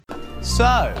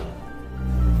So,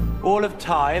 all of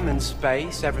time and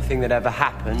space, everything that ever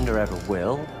happened or ever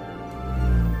will,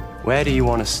 where do you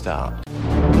want to start?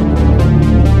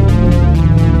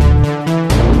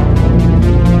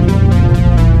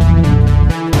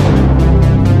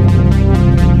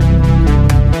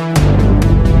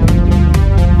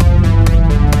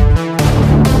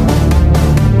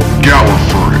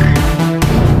 Gallifrey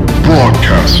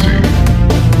Broadcasting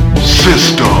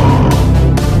System.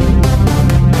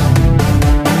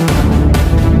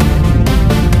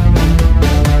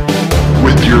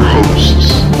 With your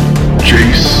hosts,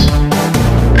 Jace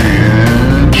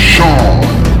and Sean.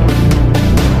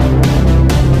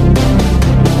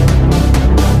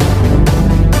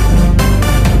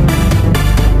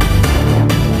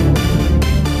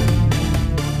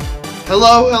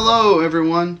 Hello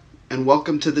everyone, and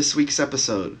welcome to this week's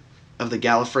episode of the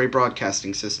Gallifrey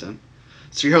Broadcasting System.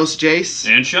 It's your host Jace,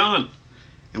 And Sean.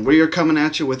 and we are coming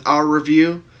at you with our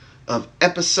review of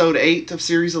Episode 8 of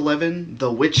Series 11, The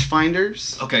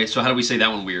Witchfinders. Okay, so how do we say that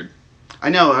one weird? I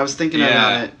know, I was thinking Yeah.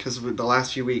 about it, because the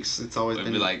last few weeks, it's always It'd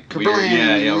been be like kablam. weird.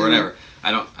 Yeah, whatever.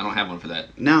 I don't have one for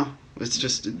that. No, it's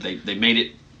just... They made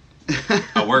it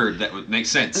a word that would make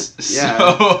sense.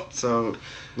 Yeah, so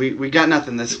we got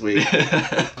nothing this week.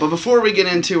 But before we get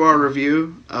into our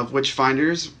review of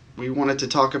Witchfinders, we wanted to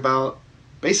talk about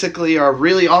basically our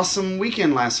really awesome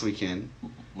weekend last weekend.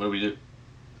 What do we do?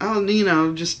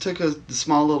 Oh, just took a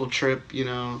small little trip,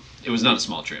 It was not a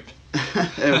small trip. So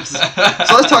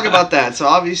let's talk about that. So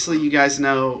obviously you guys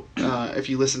know, if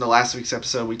you listened to last week's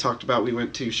episode, we talked about we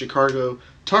went to Chicago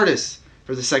TARDIS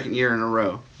for the second year in a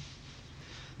row.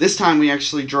 This time we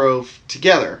actually drove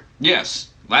together. Yes.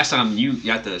 Last time you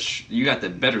got the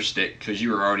better stick because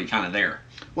you were already kind of there.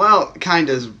 Well, kind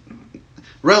of.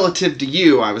 Relative to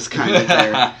you, I was kind of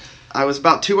there. I was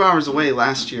about 2 hours away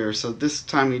last year, so this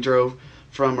time we drove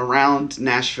from around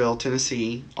Nashville,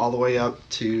 Tennessee, all the way up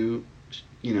to,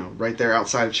 right there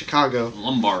outside of Chicago.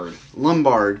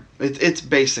 Lombard. It's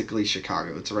basically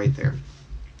Chicago. It's right there.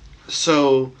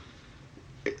 So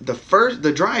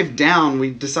the drive down,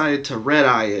 we decided to red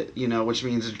eye it, which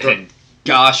means And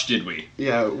gosh, did we?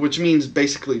 yeah, which means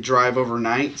basically drive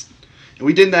overnight. And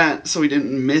we did that so we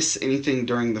didn't miss anything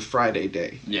during the Friday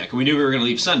day. Yeah, because we knew we were going to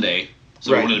leave Sunday,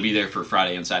 so Right. we wanted to be there for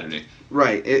Friday and Saturday.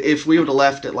 Right. If we would have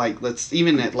left at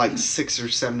even at 6 or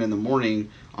 7 in the morning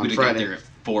on We'd have got Friday. there at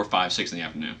 4, 5, 6 in the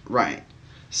afternoon. Right.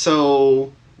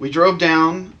 So we drove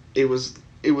down. It was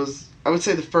I would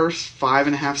say the first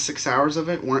 5.5, 6 hours of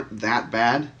it weren't that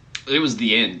bad. It was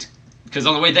the end. Because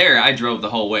on the way there, I drove the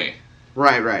whole way.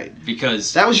 Right.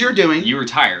 Because That was your doing. you were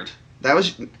tired. That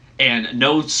was And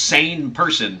no sane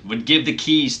person would give the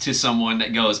keys to someone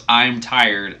that goes, I'm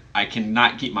tired, I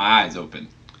cannot keep my eyes open.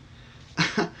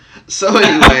 So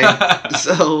anyway,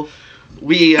 so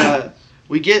we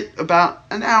get about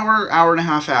an hour and a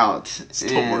half out. It's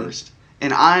the worst.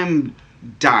 And I'm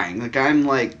dying. I'm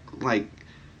like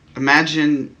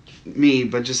imagine me,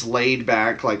 but just laid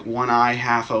back, like one eye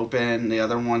half open, the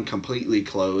other one completely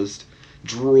closed,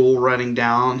 drool running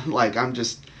down. Like I'm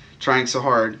just trying so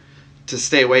hard to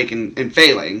stay awake and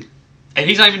failing. And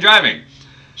he's not even driving.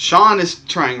 Sean is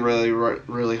trying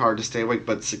really hard to stay awake,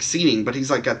 but succeeding. But he's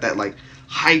got that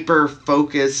hyper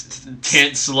focused,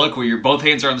 Tense look where both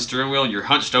hands are on the steering wheel, you're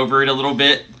hunched over it a little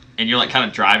bit, and you're kind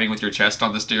of driving with your chest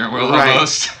on the steering wheel Right.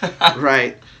 almost.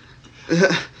 Right.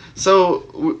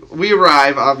 So we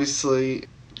arrive, obviously.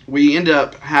 We end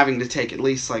up having to take at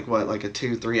least a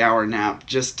 2-3 hour nap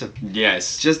just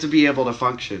Yes. to be able to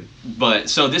function. But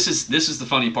so this is the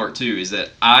funny part too, is that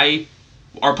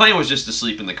our plan was just to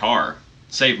sleep in the car,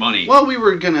 save money. Well, we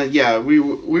were gonna we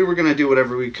were gonna do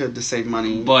whatever we could to save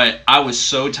money. But I was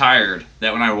so tired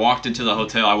that when I walked into the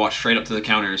hotel, I walked straight up to the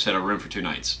counter and said a room for 2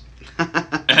 nights.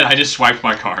 And I just swiped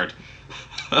my card.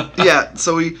 Yeah,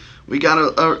 so we got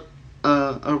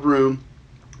a room.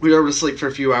 We were able to sleep for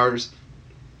a few hours.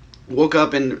 Woke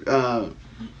up and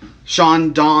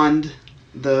Sean donned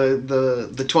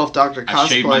the 12th Doctor cosplay. I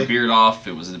shaved my beard off.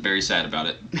 It was very sad about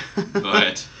it.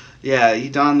 But yeah, he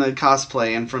donned the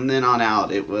cosplay, and from then on out,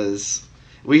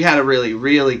 we had a really,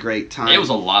 really great time. it was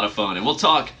a lot of fun. And we'll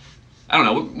talk, I don't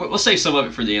know, we'll save some of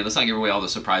it for the end. Let's not give away all the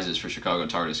surprises for Chicago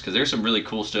TARDIS, because there's some really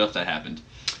cool stuff that happened.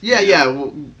 Yeah.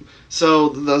 So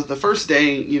the first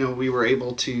day, we were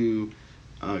able to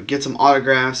get some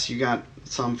autographs. You got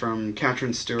some from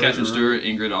Catherine Stewart.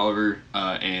 Ingrid Oliver,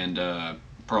 and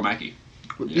Pearl Mackie.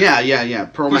 Yeah.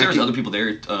 Pearl Of course, there Mackie. was other people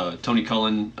there. Tony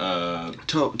Cullen,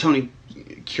 Tony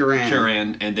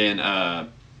Curran. and then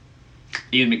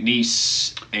Ian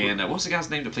McNeice, and what was the guy's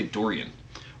name that played Dorian?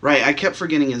 Right, I kept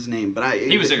forgetting his name, but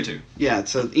He was there too. Yeah,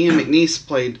 so Ian McNeice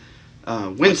played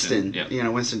Winston. yeah.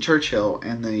 Winston Churchill,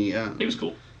 and He was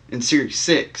cool. in series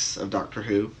 6 of Doctor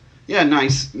Who. Yeah,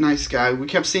 nice guy. We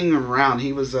kept seeing him around.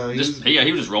 He was he was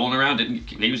just rolling around.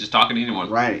 He was just talking to anyone.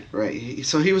 right.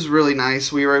 So he was really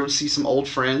nice. We were able to see some old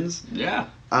friends. Yeah.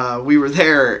 We were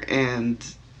there, and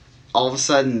all of a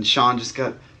sudden, Sean just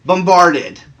got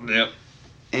bombarded. Yep.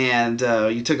 And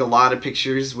you took a lot of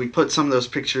pictures. We put some of those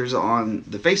pictures on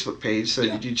the Facebook page, so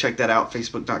you do check that out,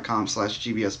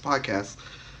 facebook.com/GBS podcast.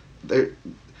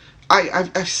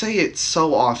 I say it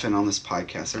so often on this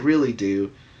podcast. I really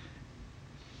do.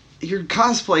 Your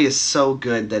cosplay is so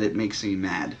good that it makes me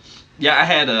mad. Yeah, I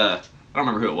had I don't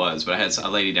remember who it was, but I had a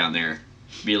lady down there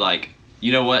be like,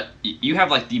 you know what? You have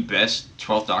like the best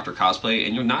 12th Doctor cosplay,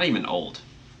 and you're not even old.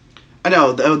 I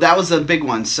know, that was a big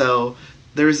one. So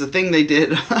there was a thing they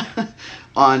did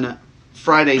on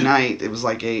Friday night. It was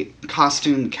like a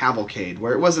costume cavalcade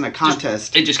where it wasn't a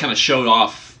contest. It just kind of showed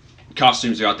off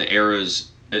costumes throughout the eras.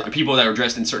 People that were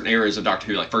dressed in certain eras of Doctor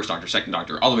Who, like First Doctor, Second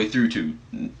Doctor, all the way through to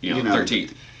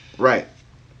 13th. Right.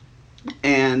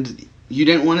 And you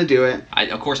didn't want to do it.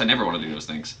 Of course, I never want to do those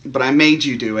things. But I made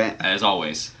you do it. As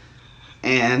always.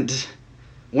 And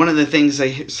one of the things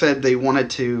they said they wanted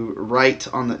to write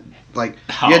on the,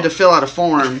 you had to fill out a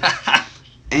form.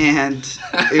 And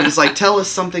it was like, tell us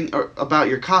something about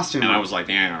your costume. And I was like,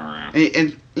 yeah.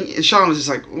 And Sean was just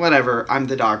like, whatever, I'm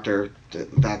the Doctor.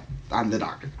 I'm the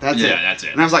Doctor. That's it. Yeah, that's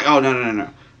it. And I was like, oh, no.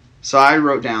 So I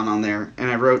wrote down on there,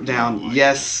 and I wrote down,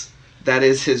 yes, that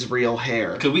is his real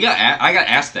hair. Because we got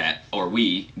asked that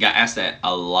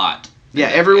a lot. Yeah,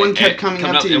 everyone kept coming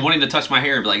up to you and wanting to touch my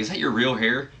hair and be like, is that your real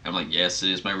hair? I'm like, yes, it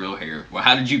is my real hair. Well,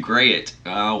 how did you gray it?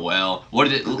 Oh, well, what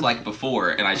did it look like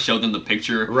before? And I showed them the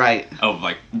picture of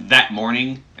like that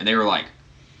morning, and they were like,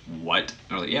 what?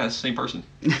 And I was like, yeah, it's the same person.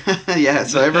 Yeah,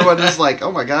 so everyone was like,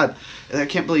 oh my god, I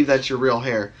can't believe that's your real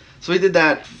hair. So we did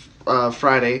that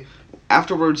Friday.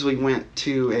 Afterwards, we went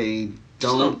to a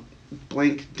Don't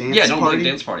Blink dance party. Yeah, Don't Blink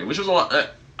dance party, which was a lot,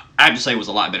 I have to say, was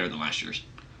a lot better than last year's.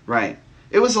 Right.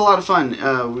 It was a lot of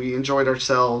fun. We enjoyed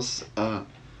ourselves.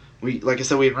 Like I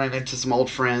said, we ran into some old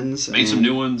friends. Made some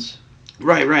new ones.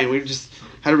 Right. We just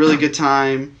had a really good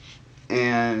time.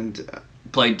 And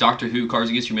played Doctor Who Cards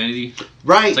Against Humanity.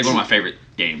 Right. It's like one of my favorite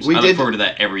games. I look forward to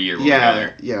that every year when we go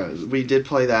there. Yeah, we did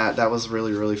play that. That was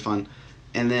really, really fun.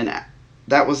 And then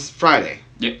that was Friday.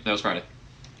 Yep, that was Friday.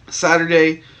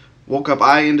 Saturday, woke up.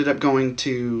 I ended up going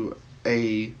to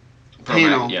a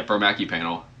panel. Pro Mackie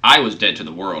panel. I was dead to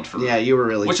the world for. Yeah, you were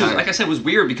really. Which tired. was, like I said, was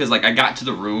weird because like I got to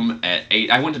the room at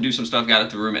 8. I went to do some stuff. Got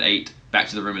to the room at 8. Back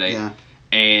to the room at 8. Yeah.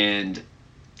 And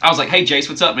I was like, "Hey, Jace,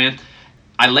 what's up, man?"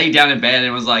 I laid down in bed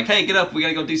and was like, "Hey, get up. We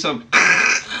gotta go do something."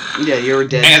 Yeah, you were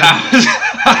dead. And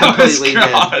I was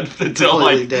gone until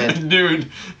completely like dead.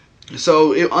 noon.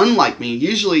 So unlike me,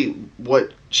 usually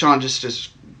what Sean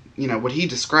just what he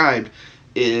described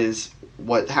is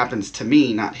what happens to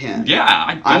me, not him.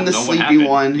 Yeah, I'm the sleepy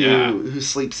one Yeah. who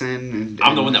sleeps in. And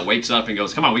I'm the one that wakes up and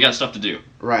goes, "Come on, we got stuff to do."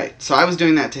 Right. So I was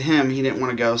doing that to him. He didn't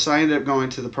want to go. So I ended up going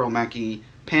to the Pearl Mackie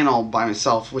panel by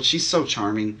myself, which she's so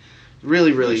charming.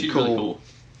 Really, really She's cool. really cool.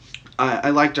 I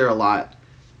liked her a lot.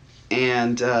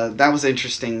 And that was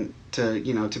interesting to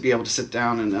be able to sit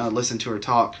down and listen to her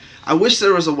talk. I wish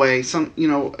there was a way, at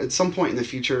some point in the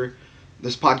future,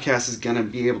 this podcast is going to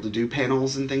be able to do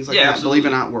panels and things like that. Absolutely.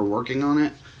 Believe it or not, we're working on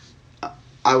it.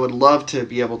 I would love to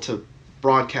be able to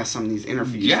broadcast some of these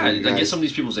interviews. Yeah, for you guys. get some of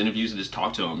these people's interviews and just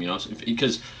talk to them,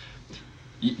 because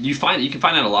you can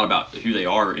find out a lot about who they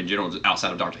are in general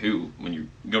outside of Doctor Who when you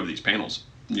go to these panels,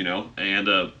 and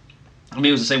I mean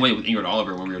it was the same way with Ingrid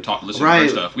Oliver when we were listening to her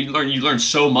stuff. You learn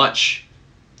so much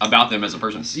about them as a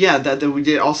person. Yeah, that we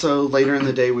did. Also later in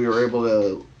the day we were able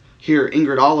to hear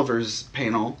Ingrid Oliver's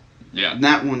panel. Yeah. And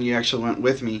that one you actually went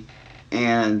with me,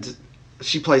 and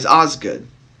she plays Osgood.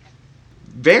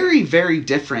 Very, very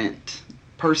different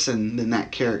person than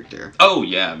that character. Oh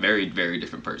yeah, very, very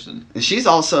different person. And she's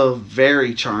also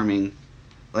very charming,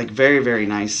 like very, very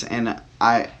nice. And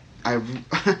I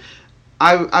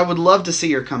would love to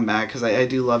see her come back because I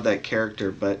do love that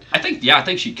character. But I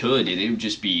think she could, and it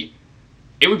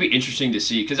would be interesting to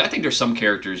see because I think there's some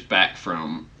characters back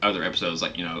from other episodes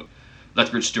like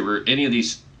Lethbridge Stewart, any of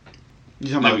these.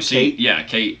 You talking about Kate? Yeah,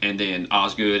 Kate, and then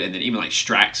Osgood, and then even like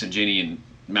Strax and Ginny and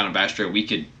Madame Bastro. They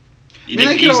could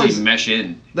easily mesh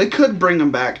in. They could bring them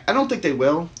back. I don't think they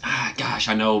will. Gosh,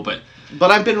 I know, but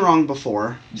I've been wrong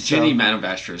before. Ginny, Madame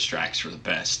Bastro, and Strax were the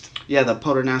best. Yeah, the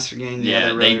Poternaster gang. Yeah,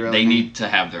 really they need to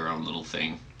have their own little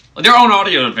thing, their own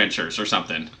audio adventures or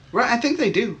something. Right, I think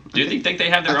they do. Do you think they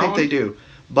have their own? I think they do,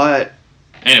 but.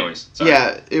 Anyways, sorry.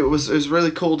 Yeah, it was really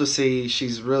cool to see.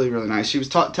 She's really, really nice. She was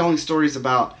telling stories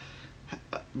about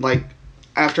like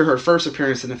after her first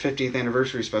appearance in the 50th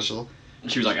anniversary special.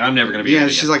 She was like, I'm never gonna be. Yeah,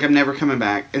 she's like, I'm never coming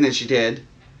back, and then she did,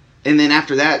 and then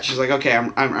after that, she's like, okay,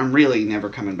 I'm really never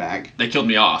coming back. They killed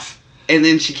me off. And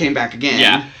then she came back again.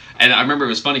 Yeah, and I remember it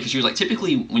was funny because she was like,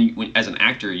 typically when as an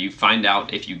actor, you find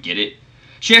out if you get it.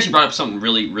 She actually brought up something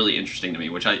really, really interesting to me,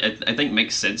 which I think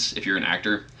makes sense if you're an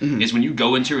actor, is when you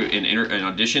go into an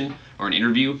audition or an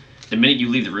interview, the minute you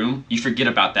leave the room, you forget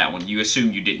about that one. You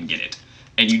assume you didn't get it,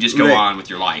 and you just go on with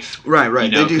your life. Right. You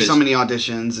know, they do so many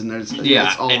auditions, and it's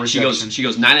all and rejection. she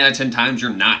goes 9 out of 10 times you're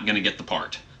not gonna get the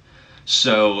part.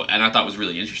 So, and I thought it was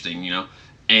really interesting, you know,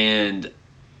 and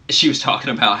she was talking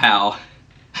about how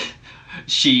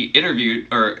she interviewed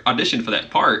or auditioned for that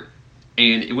part.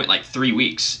 And it went like 3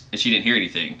 weeks, and she didn't hear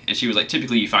anything. And she was like,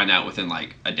 typically you find out within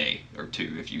like a day or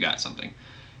two if you got something.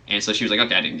 And so she was like,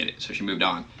 okay, I didn't get it. So she moved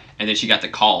on. And then she got the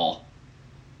call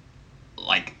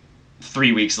like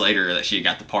 3 weeks later that she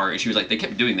got the part. And she was like, they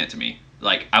kept doing that to me.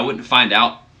 Like, I wouldn't find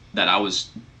out that I was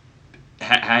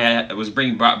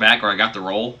being brought back or I got the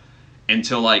role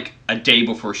until like a day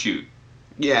before shoot.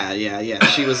 Yeah.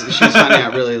 She was finding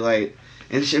out really late.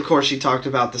 And of course, she talked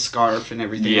about the scarf and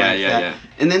everything like that. Yeah.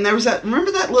 And then there was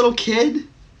remember that little kid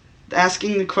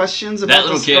asking the questions about the scarf?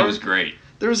 That little kid was great.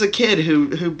 There was a kid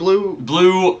who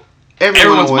blew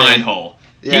everyone's away. mind hole.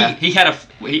 Yeah.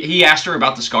 He asked her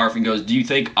about the scarf and goes, do you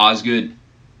think Osgood,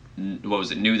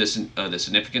 knew the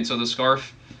significance of the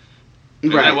scarf?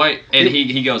 Right. And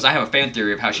he goes, I have a fan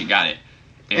theory of how she got it.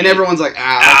 And everyone's like,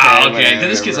 okay. Because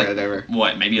this kid's like,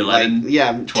 what, maybe 11? Like,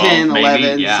 yeah, 12, 10,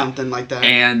 maybe? 11, something like that.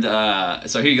 And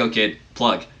so here you go, kid.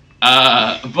 Plug.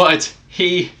 But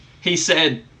he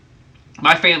said,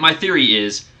 my theory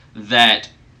is that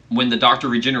when the Doctor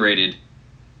regenerated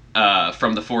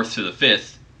from the 4th to the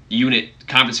 5th, Unit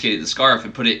confiscated the scarf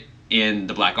and put it in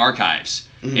the Black Archives.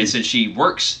 Mm-hmm. And since she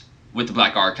works with the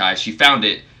Black Archives, she found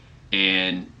it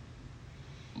and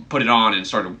put it on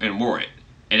and wore it.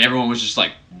 And everyone was just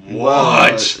like,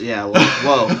 what? Whoa. Yeah,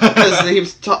 whoa. Because he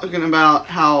was talking about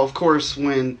how, of course,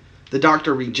 when the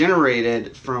Doctor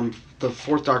regenerated from the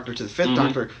 4th Doctor to the 5th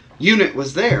Doctor, Unit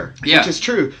was there, which is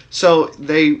true. So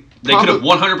they could have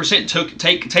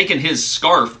 100% taken his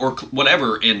scarf or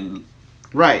whatever and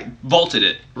vaulted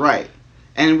it. Right.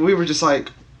 And we were just like,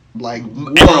 whoa.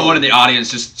 Everyone in the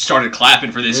audience just started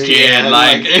clapping for this kid.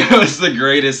 Yeah, it was the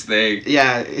greatest thing.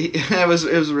 Yeah, it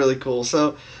was really cool.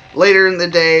 So later in the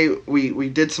day, we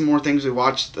did some more things. We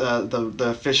watched the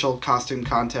official costume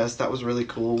contest. That was really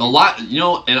cool. A lot,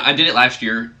 and I did it last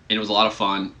year, and it was a lot of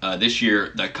fun. This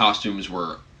year, the costumes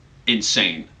were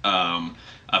insane.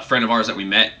 A friend of ours that we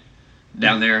met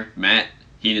down there, Matt,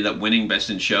 he ended up winning Best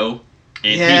in Show.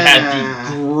 And he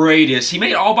had the greatest. He made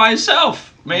it all by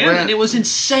himself, man, and it was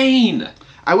insane.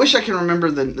 I wish I can remember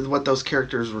what those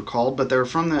characters were called, but they were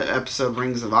from the episode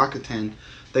Rings of Akhaten.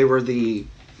 They were the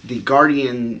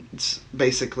guardians,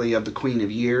 basically, of the Queen of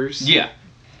Years. Yeah.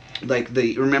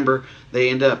 Remember,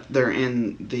 they're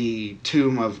in the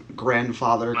tomb of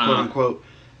Grandfather, quote unquote,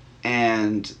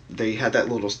 and they had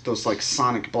those like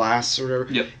sonic blasts or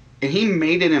whatever. Yep. And he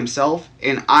made it himself,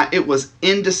 and it was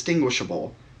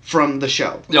indistinguishable from the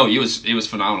show. No, it was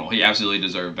phenomenal. He absolutely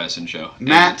deserved Best in Show.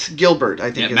 Matt Gilbert,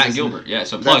 I think. Yeah, Matt Gilbert. Yeah,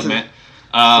 so plug, Matt.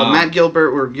 So Matt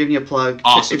Gilbert, we're giving you a plug.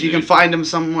 Awesome, if you can find him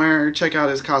somewhere, check out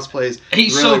his cosplays.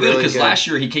 He's really, so good because last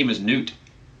year he came as Newt,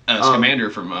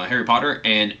 Scamander from Harry Potter,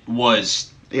 and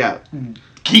was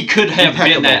he could have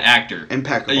been that actor.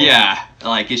 Impeccable. Yeah,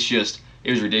 it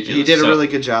was ridiculous. He did a really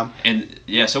good job. And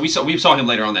so we saw him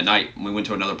later on that night when we went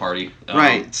to another party.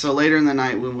 Right. So later in the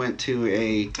night we went to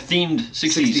a themed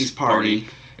 60s party.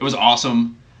 It was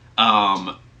awesome.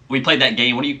 We played that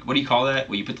game. What do you call that?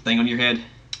 Where you put the thing on your head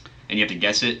and you have to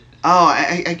guess it. Oh,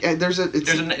 there's a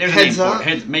heads up.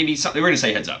 Maybe something. We're gonna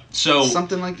say heads up. So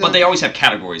something like that. But they always have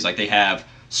categories. Like they have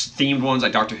themed ones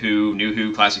like Doctor Who, New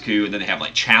Who, Classic Who, and then they have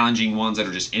like challenging ones that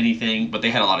are just anything. But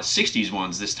they had a lot of 60s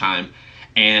ones this time,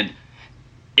 and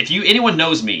if anyone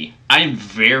knows me, I am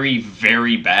very,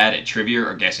 very bad at trivia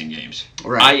or guessing games.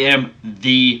 Right. I am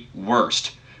the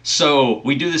worst. So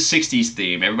we do the 60s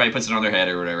theme. Everybody puts it on their head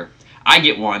or whatever. I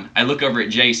get one. I look over at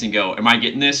Jace and go, am I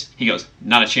getting this? He goes,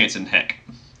 not a chance in heck.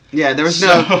 Yeah, there's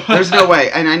no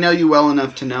way. And I know you well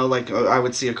enough to know, I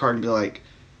would see a card and be like,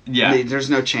 yeah, there's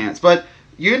no chance. But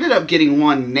you ended up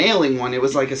nailing one. It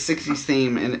was like a 60s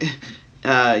theme, and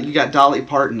you got Dolly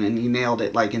Parton, and you nailed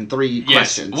it in 3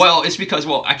 questions. Well, it's because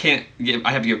I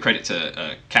have to give credit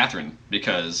to Catherine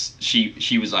because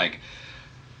she was like,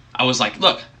 I was like,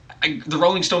 look, the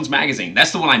Rolling Stones magazine.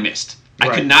 That's the one I missed.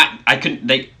 Right. I couldn't.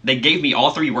 They gave me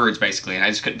all 3 words basically, and I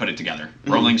just couldn't put it together.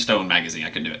 Mm-hmm. Rolling Stone magazine. I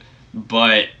couldn't do it,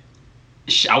 but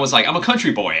I was like, I'm a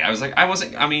country boy. I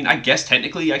wasn't. I mean, I guess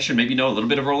technically I should maybe know a little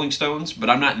bit of Rolling Stones, but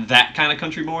I'm not that kind of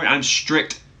country boy. I'm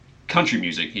strict country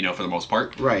music, for the most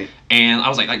part. Right. And I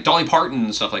was like Dolly Parton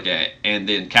and stuff like that. And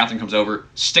then Catherine comes over,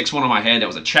 sticks one on my head that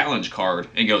was a challenge card,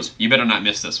 and goes, "You better not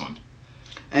miss this one."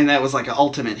 And that was like an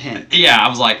ultimate hint. Yeah, I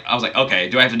was like, okay,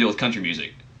 do I have to deal with country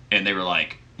music? And they were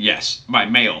like, yes. My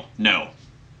male, no.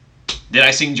 Did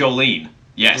I sing Jolene?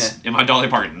 Yes. Yeah. Am I Dolly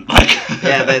Parton? Like,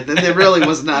 Yeah, that really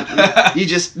was not. You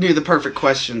just knew the perfect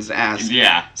questions to ask.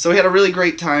 yeah, So we had a really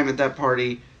great time at that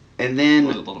party, and it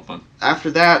was a then little fun.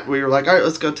 after that we were like, all right,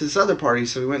 let's go to this other party.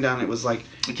 So we went down. It was like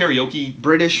Karaoke,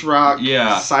 British rock,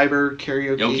 Yeah. cyber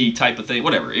karaoke, yoki type of thing,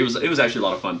 whatever. It was actually a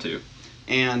lot of fun too.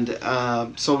 and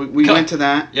so we Go- went to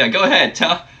that. Yeah, go ahead.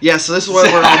 Yeah, so this is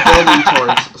what we're all building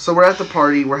towards. So we're at the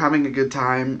party, we're having a good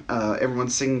time.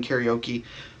 Everyone's singing karaoke.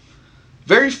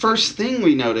 Very first thing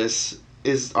we notice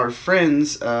is our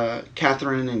friends,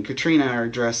 Catherine and Katrina, are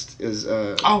dressed as.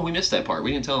 Oh, we missed that part.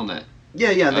 We didn't tell them that.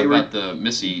 Yeah, they were. about the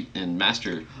Missy and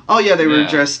Master. Oh yeah, they were Yeah.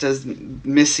 dressed as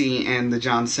Missy and the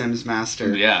John Sims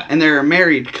Master. Yeah. And they're a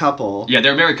married couple. Yeah,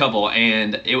 they're a married couple,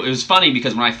 and it was funny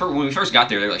because when we first got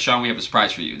there, they were like, "Sean, we have a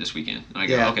surprise for you this weekend." And I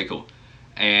go, Yeah. "Okay, cool."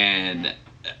 And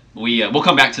we'll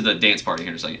come back to the dance party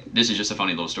here in a second. This is just a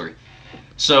funny little story.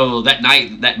 So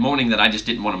that morning that I just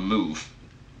didn't want to move,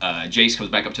 Jace comes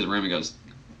back up to the room and goes,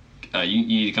 you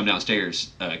need to come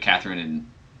downstairs. Catherine and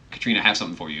Katrina have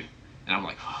something for you." And I'm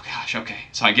like, "Oh gosh, okay."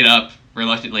 So I get up,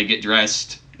 reluctantly get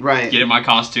dressed, Right. get in my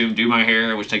costume, do my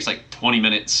hair, which takes like 20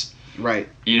 minutes. Right.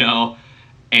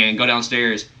 And go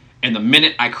downstairs. And the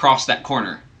minute I cross that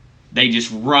corner, they just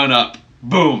run up,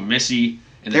 boom, Missy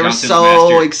and the They were Johnson's so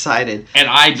Master. excited. And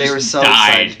I just they were so died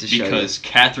excited to show because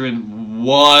Catherine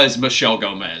was Michelle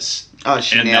Gomez Oh,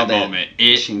 she in nailed that it. moment.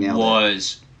 It She nailed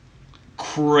was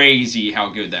crazy how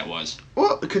good that was.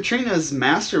 Well, Katrina's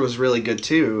Master was really good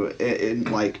too. And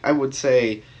like I would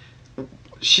say,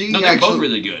 she No, they're actually both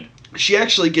really good. she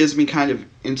actually gives me kind of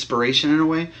inspiration in a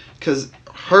way because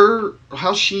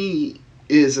how she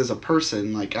is as a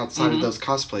person, like outside Mhm. of those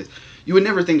cosplays, you would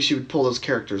never think she would pull those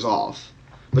characters off,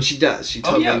 but she does. She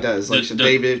totally does. Like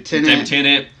David Tennant.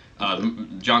 David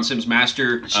Tennant, John Sims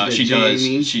Master. She did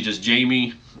Jamie. She does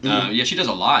Jamie. Mhm. Yeah, she does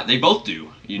a lot. They both do.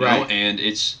 Right. And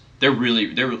they're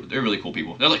really cool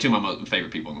people. They're like two of my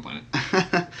favorite people on the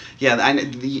planet.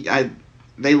 Yeah,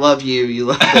 they love you. You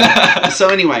love them. So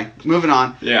anyway, moving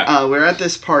on. Yeah. We're at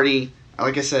this party.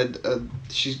 Like I said,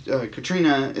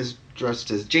 Katrina is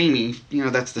dressed as Jamie.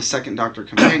 That's the second Doctor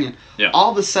companion. Yeah.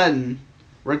 All of a sudden,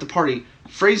 we're at the party.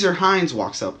 Fraser Hines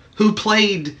walks up, who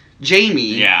played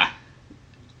Jamie Yeah.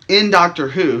 in Doctor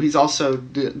Who. He's also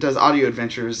does audio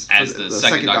adventures As the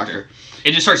second Doctor.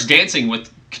 It just starts dancing with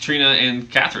Katrina and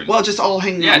Catherine. Well, just all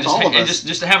hanging out with all of us.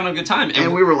 just having a good time.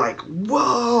 And we were like,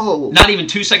 whoa! Not even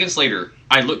 2 seconds later,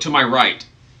 I look to my right,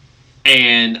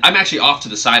 and I'm actually off to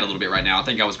the side a little bit right now. I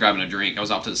think I was grabbing a drink. I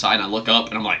was off to the side, and I look up,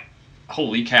 and I'm like,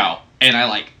 holy cow. And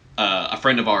I a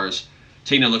friend of ours,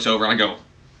 Tina, looks over, and I go,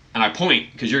 and I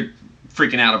point, because you're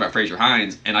freaking out about Fraser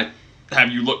Hines, and I have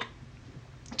you look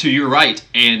to your right,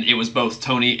 and it was both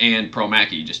Tony and Pearl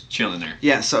Mackie just chilling there.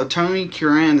 Yeah, so Tony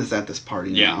Curran is at this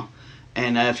party Yeah. now.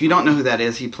 And if you don't know who that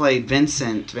is, he played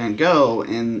Vincent Van Gogh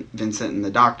in Vincent and the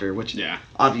Doctor, which Yeah.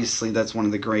 obviously that's one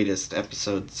of the greatest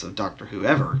episodes of Doctor Who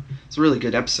ever. It's a really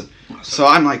good episode. So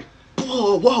I'm like,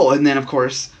 whoa. And then, of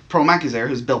course, Pearl Mackie's there,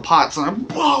 who's Bill Potts. And I'm,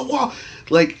 whoa.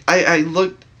 Like, I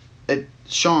looked at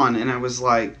Sean and I was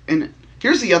like, and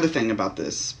here's the other thing about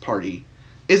this party,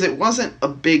 is it wasn't a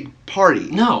big party.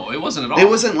 No, it wasn't at all. It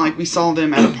wasn't like we saw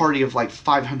them at a party of like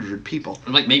 500 people.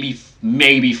 Like maybe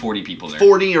 40 people there.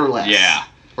 40 or less. Yeah.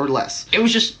 Or less. It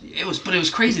was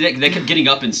crazy. They kept getting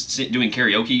up and doing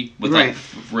karaoke with Right.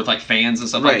 like fans and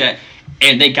stuff Right. like that.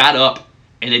 And they got up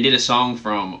and they did a song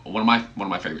from one of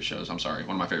my favorite shows. I'm sorry,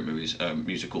 one of my favorite movies,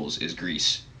 musicals is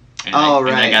Grease. And Oh, And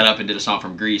right. they got up and did a song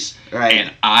from Grease. Right.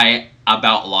 And I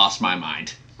about lost my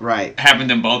mind Right. having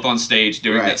them both on stage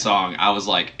doing Right. that song. I was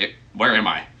like, where am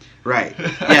I? Right.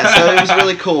 Yeah, so it was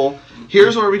really cool.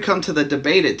 Here's where we come to the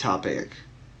debated topic,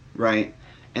 right?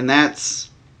 And that's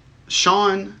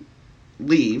Sean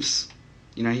leaves.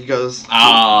 He goes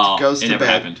Oh, goes it to never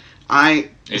bed. happened.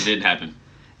 It didn't happen.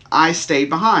 I stayed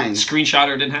behind.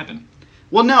 Screenshotter didn't happen.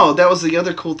 Well, no, that was the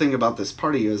other cool thing about this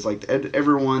party is like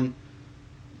everyone,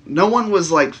 no one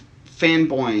was like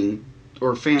fanboying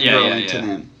or fangirling to yeah.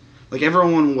 them. Like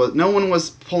no one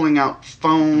was pulling out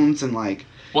phones and like.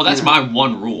 Well, that's you know. my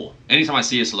one rule. Anytime I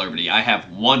see a celebrity, I have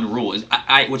one rule.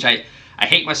 Which I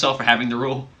hate myself for having the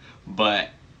rule, but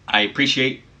I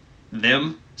appreciate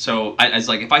them So I was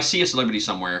like, if I see a celebrity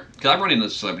somewhere, because I run into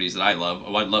celebrities that I love.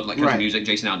 Oh, I love like country Right. music,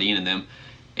 Jason Aldean and them,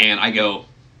 and I go,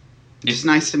 It's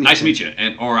nice to meet nice you. to meet you,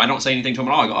 and or I don't say anything to them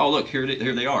at all. I go, oh look, here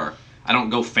they are. I don't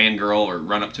go fangirl or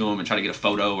run up to them and try to get a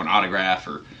photo or an autograph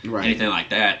or Right. anything like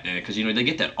that, because they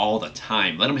get that all the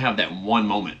time. Let them have that one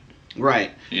moment.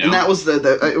 Right. You And know? that was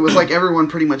it was like everyone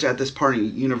pretty much at this party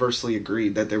universally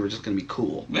agreed that they were just going to be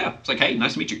cool. Yeah, it's like, hey,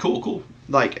 nice to meet you. Cool.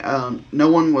 Like,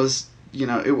 no one was,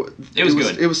 it was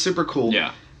good. It was super cool.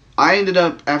 Yeah. I ended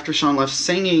up, after Sean left,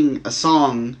 singing a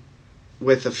song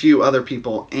with a few other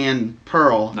people and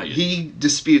Pearl. Not you. He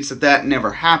disputes that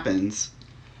never happens.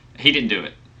 He didn't do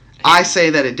it. I say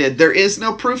that it did. There is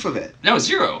no proof of it. No,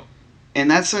 0. And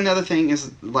that's another thing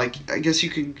is, like, I guess you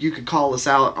could call us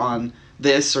out on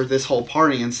this or this whole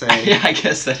party and say, Yeah, I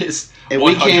guess that is. And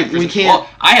we can't 100%. Well,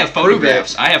 I have prove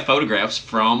photographs. it. I have photographs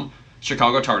from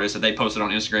Chicago TARDIS that they posted on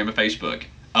Instagram and Facebook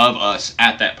of us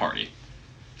at that party.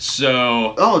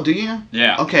 So oh, do you?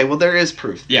 yeah, Okay, well, there is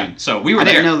proof. yeah. So we were I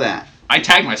there. didn't know that. I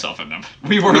tagged myself in them.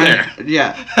 We were there.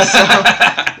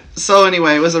 Yeah. So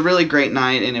anyway, it was a really great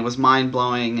night, and it was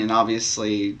mind-blowing, and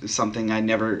obviously something I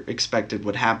never expected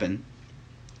would happen.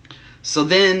 So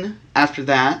then, after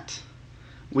that,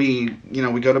 we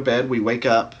go to bed, we wake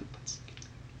up.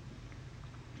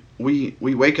 We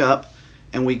wake up,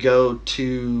 and we go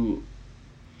to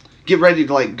get ready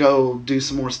to, like, go do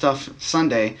some more stuff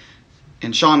Sunday.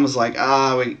 And Sean was like,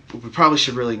 we probably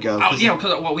should really go. Oh, yeah,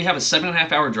 because we have a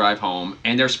 7.5 hour drive home,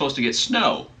 and they're supposed to get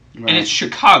snow, Right. and it's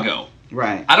Chicago.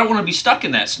 Right. I don't want to be stuck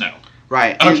in that snow.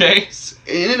 Right. And Okay. it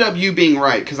ended up you being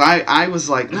right, because I was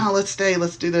like, no, let's stay,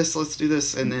 let's do this,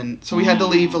 and then so we had to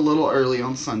leave a little early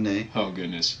on Sunday, Oh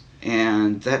goodness.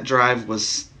 and that drive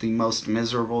was the most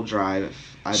miserable drive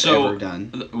I've ever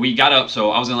done. We got up,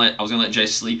 so I was gonna let Jay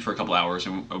sleep for a couple hours,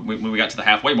 and when we got to the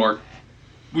halfway mark,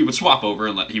 we would swap over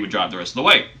and he would drive the rest of the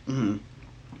way. Mhm.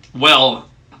 Well,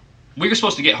 we were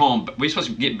supposed to get home. We were supposed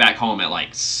to get back home at like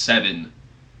 7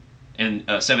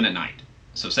 at night.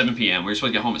 So 7 p.m. We were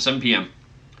supposed to get home at 7 p.m.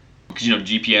 because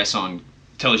GPS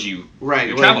tells you Right.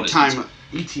 your well, travel distance. time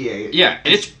ETA. Yeah,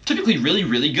 and it's typically really,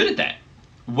 really good at that.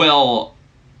 Well,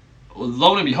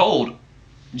 lo and behold,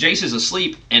 Jace is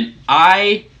asleep, and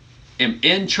I am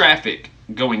in traffic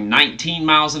going 19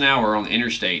 miles an hour on the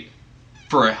interstate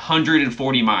for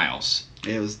 140 miles.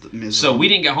 It was miserable. So we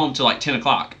didn't get home till like 10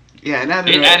 o'clock. Yeah,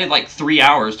 It added like 3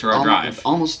 hours to our drive.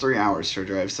 Almost 3 hours to our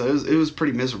drive. So it was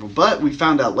pretty miserable. But we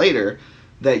found out later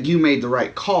that you made the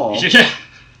right call. Yeah.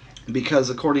 Because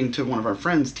according to one of our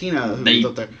friends, Tina, who They was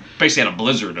up there, basically had a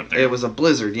blizzard up there. it was a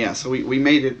blizzard. Yeah, so we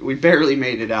made it. We barely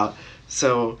made it out.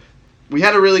 So we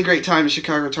had a really great time at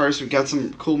Chicago TARDIS. We got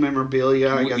some cool memorabilia.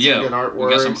 I got some good artwork.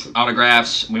 We got some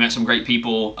autographs. We met some great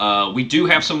people. We do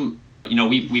have some.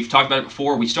 We've talked about it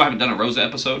before. We still haven't done a Rosa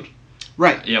episode.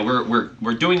 Right. Yeah,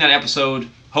 we're doing that episode.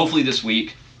 Hopefully this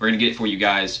week we're gonna get it for you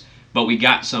guys. But we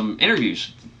got some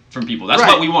interviews from people. That's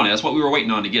Right. what we wanted. That's what we were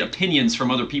waiting on, to get opinions from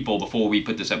other people before we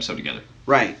put this episode together.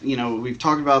 Right. We've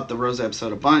talked about the Rosa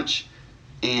episode a bunch,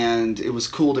 and it was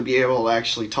cool to be able to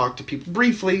actually talk to people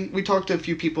briefly. We talked to a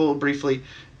few people briefly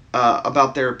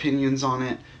about their opinions on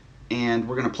it, and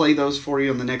we're going to play those for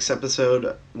you in the next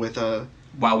episode with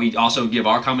While we also give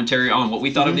our commentary on what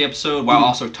we thought of the episode, while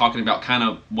also talking about kind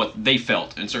of what they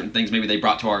felt and certain things maybe they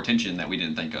brought to our attention that we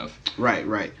didn't think of. Right.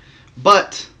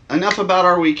 But enough about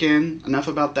our weekend. Enough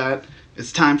about that.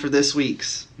 It's time for this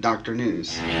week's Doctor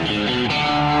News.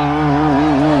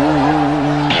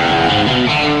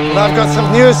 Well, I've got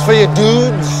some news for you,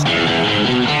 dudes.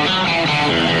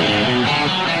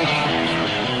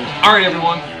 All right,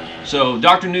 everyone. So,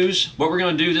 Doctor News, what we're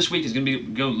going to do this week is going to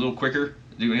go a little quicker.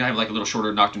 We're going to have like a little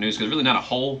shorter Doctor News because there's really not a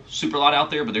whole super lot out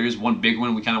there, but there is one big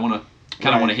one we kind of want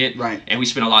to hit. Right. And we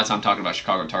spent a lot of time talking about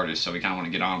Chicago TARDIS, so we kind of want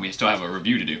to get on. We still have a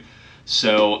review to do.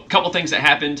 So, a couple things that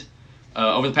happened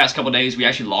over the past couple of days. We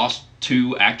actually lost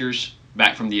 2 actors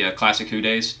back from the classic Who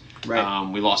days. Right.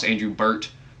 We lost Andrew Burt,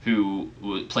 who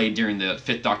played during the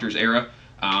 5th Doctor's era.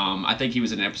 I think he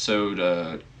was in an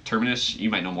episode Terminus. You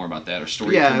might know more about that, or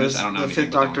Story of Yeah, it Terminus. was I don't know the anything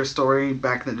Fifth about that Doctor one. story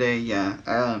back in the day. Yeah.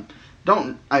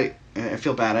 I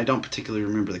feel bad. I don't particularly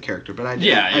remember the character, but I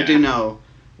do know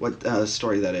what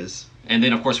story that is. And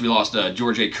then, of course, we lost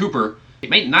George A. Cooper. He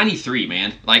made 93,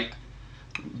 man. Like,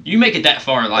 you make it that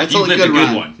far in life, That's you've a lived a good good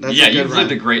run. one. That's Yeah, a good you've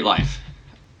lived run. a great life.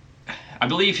 I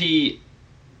believe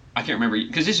I can't remember,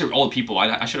 because these are old people.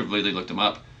 I should have really looked them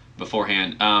up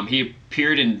beforehand. He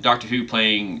appeared in Doctor Who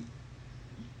playing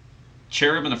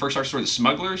Cherub in the first Doctor story, The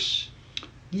Smugglers.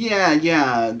 Yeah.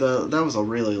 That was a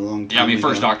really long time. Yeah, I mean, ago.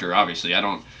 first Doctor, obviously.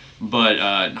 But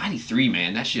 93,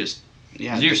 man, that's just...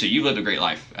 Yeah. Seriously, you've lived a great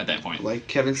life at that point. Like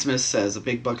Kevin Smith says, a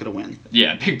big bucket of win.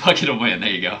 Yeah, big bucket of win. There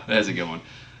you go. That's a good one.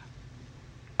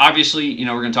 Obviously, you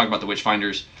know, we're going to talk about the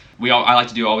Witchfinders. I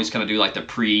like to always kind of do like the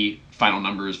pre-final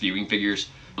numbers viewing figures.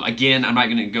 Again, I'm not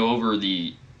going to go over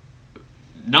the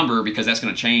number because that's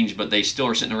going to change, but they still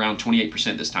are sitting around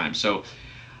 28% this time. So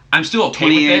I'm still okay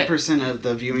with that. 28% of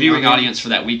the viewing audience for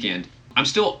that weekend. I'm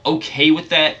still okay with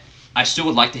that. I still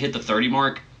would like to hit the 30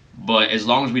 mark, but as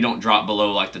long as we don't drop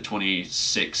below like the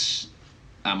 26,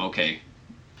 I'm okay.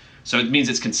 So it means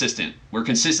it's consistent. We're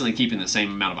consistently keeping the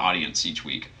same amount of audience each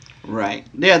week. Right.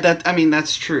 Yeah,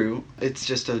 that's true. It's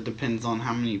just depends on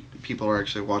how many people are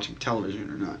actually watching television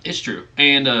or not. It's true.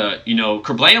 And, you know,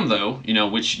 Kerblam, though, you know,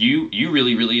 which you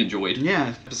really, really enjoyed.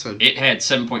 Yeah, episode. It had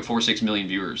 7.46 million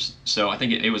viewers. So I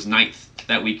think it was ninth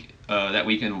that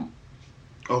weekend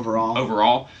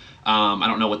Overall. I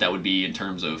don't know what that would be in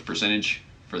terms of percentage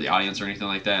for the audience or anything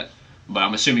like that. But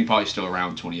I'm assuming probably still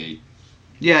around 28.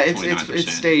 Yeah, it 29%.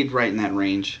 stayed right in that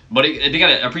range. But they got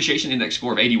an appreciation index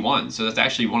score of 81, so that's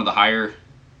actually one of the higher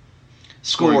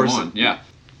Scores. scoring one. Yeah.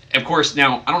 Of course,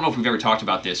 now, I don't know if we've ever talked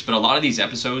about this, but a lot of these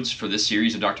episodes for this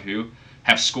series of Doctor Who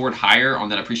have scored higher on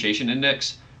that appreciation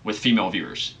index with female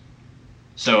viewers.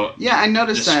 So yeah, I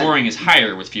noticed the that. scoring is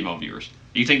higher with female viewers.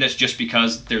 Do you think that's just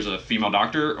because there's a female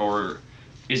doctor, or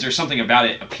is there something about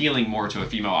it appealing more to a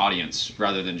female audience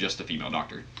rather than just a female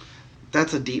doctor?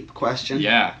 That's a deep question.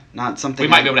 Yeah. Not something We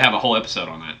might be able to have a whole episode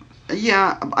on that.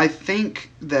 Yeah, I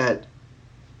think that.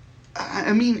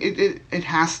 I mean, it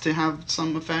has to have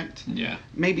some effect. Yeah.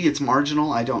 Maybe it's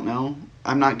marginal. I don't know.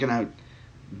 I'm not gonna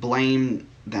blame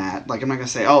that. Like, I'm not gonna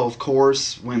say, oh, of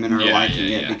course women are liking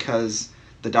it because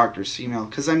the doctor's female.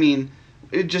 Because I mean,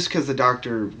 just because the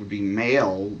doctor would be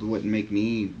male wouldn't make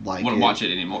me like. Wouldn't watch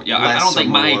it anymore. Yeah, less I don't think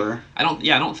or my. more. I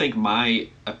don't think my.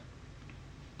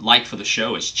 Like for the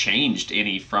show has changed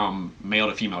any from male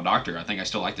to female doctor. I think I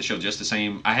still like the show just the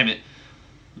same. I haven't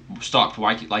stopped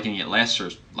liking it less or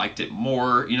liked it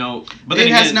more, you know. But then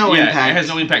It has no impact. It has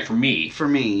no impact for me. For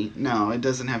me, no, it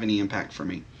doesn't have any impact for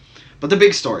me. But the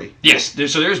big story. Yes,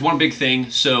 there's one big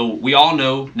thing. So we all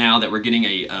know now that we're getting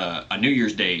a New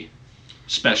Year's Day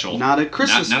special. Not a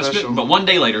Christmas special. But one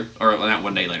day later, or not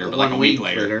one day later, but like a week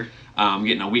later. later.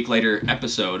 Getting a week later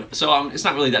episode. So it's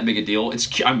not really that big a deal.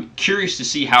 I'm curious to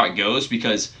see how it goes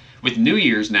because with New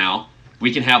Year's now,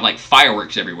 we can have like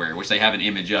fireworks everywhere, which they have an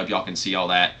image of. Y'all can see all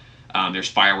that. There's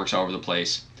fireworks all over the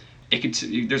place.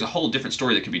 There's a whole different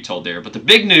story that could be told there. But the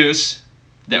big news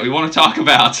that we want to talk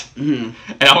about, and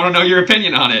I want to know your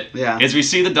opinion on it, is we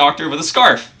see the Doctor with a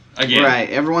scarf again. Right,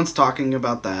 everyone's talking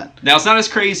about that. Now, it's not as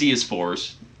crazy as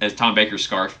Tom Baker's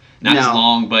scarf. Not as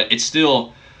long, but it's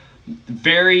still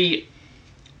very,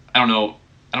 I don't know,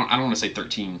 I don't want to say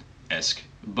 13-esque,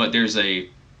 but I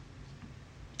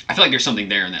feel like there's something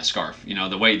there in that scarf. You know,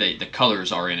 the way the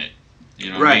colors are in it. You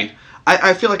know what I mean?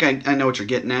 I feel like I know what you're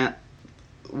getting at.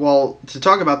 Well, to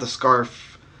talk about the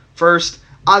scarf first,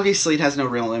 obviously it has no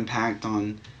real impact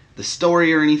on the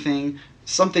story or anything.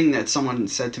 Something that someone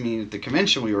said to me at the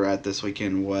convention we were at this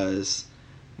weekend was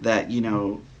that, you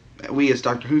know, we as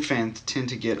Doctor Who fans tend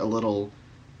to get a little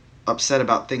upset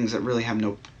about things that really have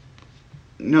no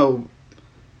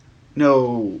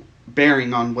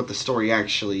bearing on what the story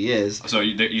actually is. So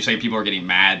you say people are getting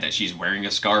mad that she's wearing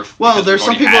a scarf? Well, there's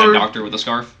some people had a doctor with a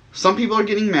scarf. Some people are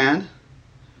getting mad.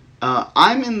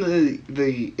 I'm in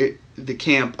the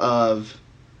camp of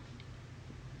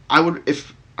I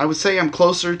would say I'm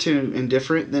closer to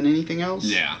indifferent than anything else.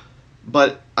 Yeah.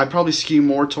 But I probably skew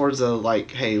more towards a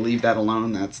like, hey, leave that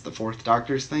alone. That's the Fourth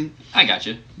Doctor's thing. I got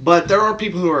you. But there are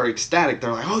people who are ecstatic.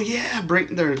 They're like, oh yeah,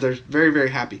 they're very, very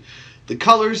happy. The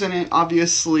colors in it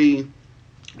obviously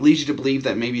leads you to believe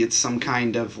that maybe it's some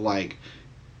kind of like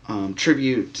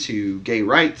tribute to gay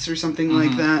rights or something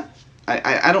like that.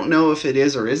 I don't know if it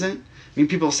is or isn't. I mean,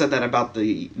 people have said that about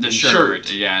the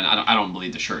shirt. Yeah, and I don't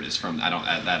believe the shirt is from. I don't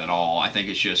that at all. I think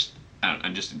it's just.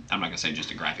 I'm not gonna say just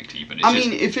a graphic tee, but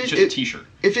it's just a T-shirt.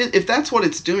 If that's what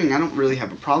it's doing, I don't really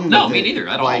have a problem with it. No, me neither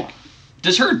at all.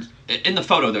 Does her in the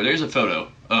photo though? There's a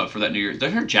photo for that New Year's.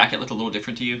 Does her jacket look a little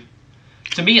different to you?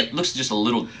 To me, it looks just a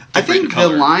little different I think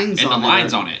color. the lines and on the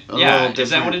lines it on it. are Yeah,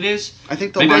 is that what it is? I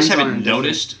think the maybe lines I just are haven't different.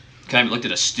 noticed. I haven't looked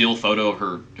at a still photo of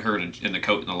her in the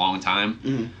coat in a long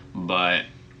time. But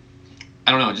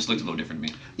I don't know. It just looked a little different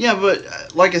to me. Yeah,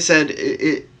 but like I said,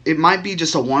 it might be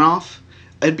just a one-off.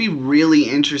 I'd be really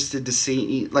interested to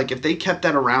see, like, if they kept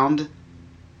that around,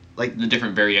 like the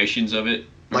different variations of it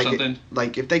or something.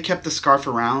 Like if they kept the scarf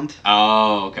around.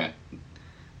 Oh, okay.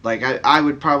 Like I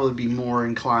would probably be more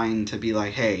inclined to be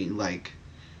like, hey, like,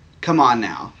 come on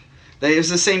now. It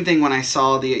was the same thing when I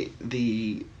saw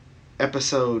the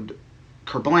episode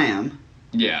Kerblam,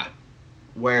 Yeah.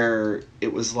 where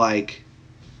it was like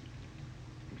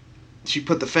she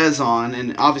put the fez on,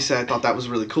 and obviously I thought that was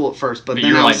really cool at first, but But then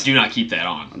you were I like, was, do not keep that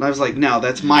on. I was like, no,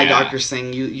 that's my Yeah. doctor's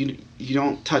thing. You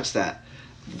don't touch that.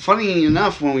 Funny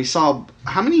enough, when we saw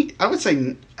how many, I would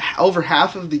say over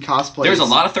half of the cosplays. There's a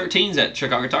lot of 13s at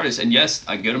Chicago TARDIS, and yes,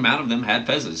 a good amount of them had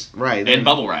fezzes. Right. And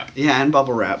bubble wrap. Yeah, and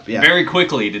bubble wrap. Yeah. Very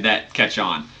quickly did that catch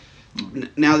on.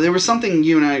 Now there was something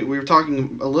you and we were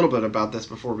talking a little bit about this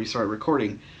before we started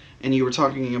recording, and you were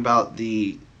talking about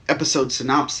the episode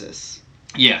synopsis.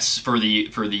 Yes, for the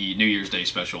New Year's Day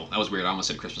special. That was weird. I almost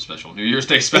said Christmas special. New Year's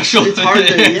Day special. It's hard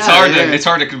to- It's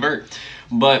hard to convert.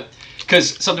 But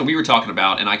because something we were talking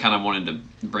about, and I kind of wanted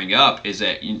to bring up, is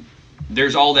that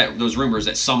there's all those rumors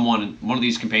that one of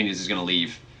these companions is going to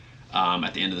leave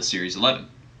at the end of the series 11.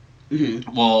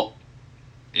 Mm-hmm. Well,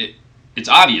 it's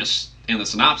obvious in the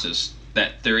synopsis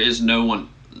that there is no one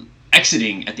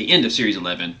exiting at the end of series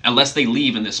 11 unless they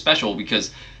leave in this special,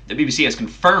 because the BBC has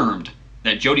confirmed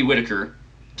that Jodie Whittaker,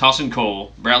 Tossin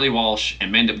Cole, Bradley Walsh,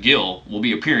 and Mandip Gill will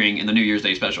be appearing in the New Year's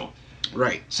Day special.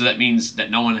 Right. So that means that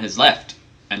no one has left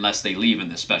unless they leave in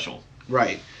this special.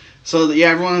 Right. So yeah,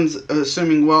 everyone's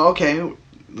assuming, well, okay,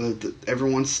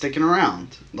 everyone's sticking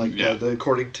around, like Yeah.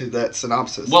 according to that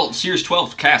synopsis. Well, series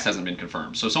 12 cast hasn't been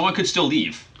confirmed, so someone could still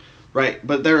leave, right,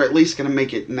 but they're at least going to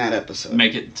make it in that episode.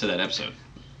 make it to that episode.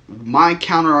 My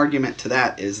counter argument to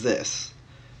that is this: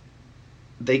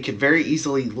 they could very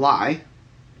easily lie.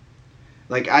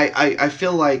 Like I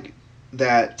feel like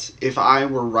that if I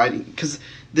were writing, because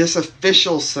this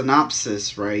official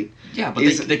synopsis, right? Yeah, but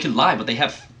is- they can lie, but they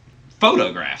have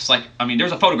photographs. Like, I mean,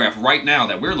 there's a photograph right now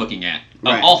that we're looking at of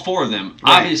Right. all four of them,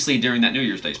 Right. obviously during that New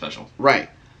Year's Day special. Right.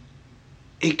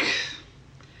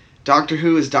 Doctor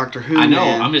Who is Doctor Who. I know.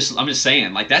 man. I'm just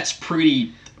saying, like, that's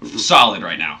pretty solid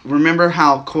right now. Remember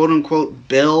how quote unquote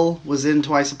Bill was in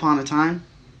Twice Upon a Time?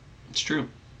 It's true.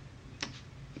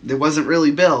 It wasn't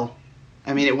really Bill.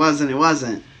 I mean, it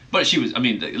wasn't. But she was. I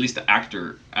mean, at least the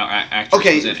actress was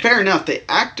Okay, in fair it. enough. The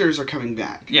actors are coming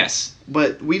back. Yes.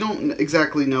 But we don't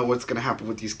exactly know what's going to happen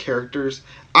with these characters.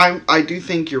 I do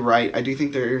think you're right. I do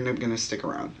think they're going to stick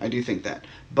around. I do think that.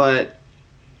 But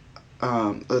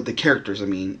the characters, I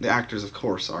mean, the actors, of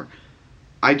course, are.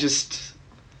 I just,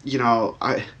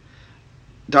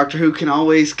 Doctor Who can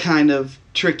always kind of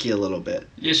trick you a little bit.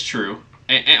 It's true.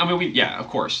 And I mean, of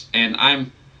course. And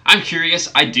I'm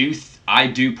curious. I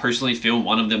do personally feel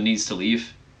one of them needs to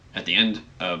leave at the end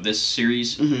of this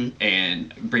series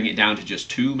and bring it down to just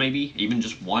two, maybe even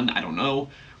just one. I don't know.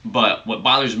 But what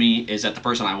bothers me is that the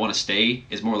person I want to stay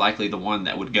is more likely the one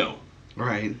that would go.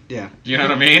 Right, yeah. You know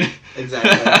what I mean?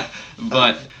 Exactly.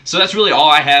 But so that's really all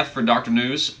I have for Doctor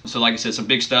News. So like I said, some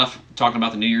big stuff talking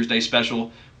about the New Year's Day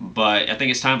special. But I think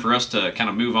it's time for us to kind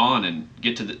of move on and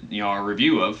get to our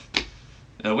review of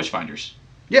Witchfinders.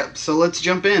 Yep, so let's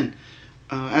jump in.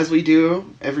 As we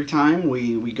do every time,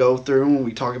 we go through and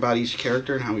we talk about each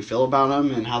character and how we feel about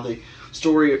them and how the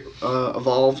story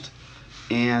evolved.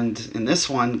 And in this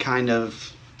one, kind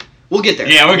of... We'll get there.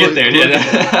 Yeah, we'll get there.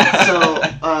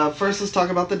 So, first let's talk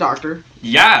about the Doctor.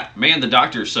 Yeah, man, the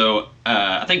Doctor. So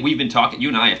I think we've been talking, you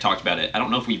and I have talked about it. I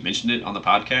don't know if we've mentioned it on the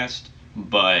podcast,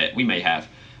 but we may have.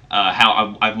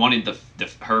 How I've wanted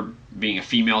her being a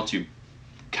female to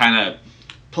kind of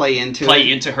Play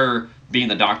into her being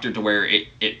the Doctor to where it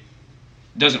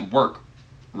doesn't work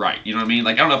right. You know what I mean?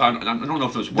 Like I don't know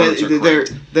if those words are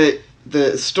correct.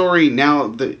 The story now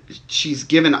that she's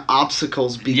given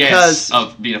obstacles because Yes,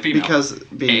 of being a female. because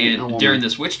being a woman. During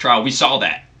this witch trial, we saw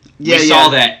that. Yeah, we saw yeah.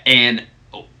 that, and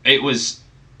it was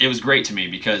great to me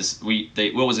because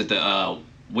what was it, the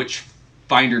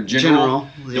Witchfinder General?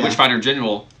 The yeah. Witchfinder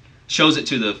General shows it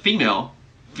to the female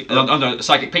on the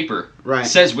psychic paper. Right.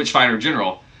 Says Witchfinder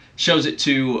General, shows it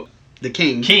to the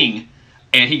king.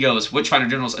 And he goes, Witchfinder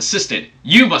General's assistant,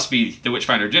 you must be the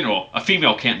Witchfinder General. A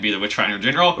female can't be the Witchfinder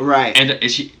General. Right. And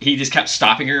he just kept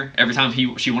stopping her every time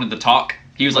she wanted to talk.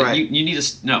 He was like, Right. you need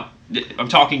to, no, I'm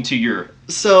talking to your...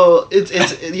 So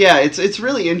it's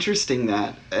really interesting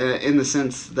that in the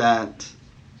sense that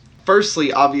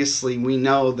firstly, obviously, we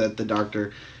know that the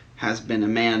Doctor has been a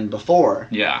man before.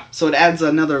 Yeah. So it adds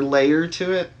another layer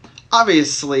to it.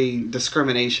 Obviously,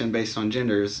 discrimination based on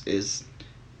genders is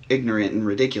ignorant and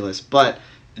ridiculous, but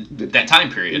That time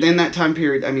period. in that time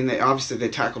period, I mean, they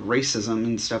tackled racism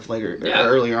and stuff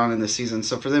earlier on in the season.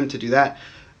 So for them to do that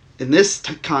in this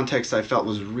context, I felt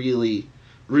was really,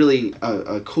 really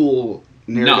a cool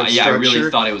narrative structure. I really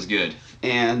thought it was good.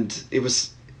 And it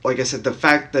was, like I said, the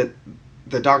fact that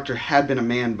the Doctor had been a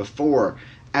man before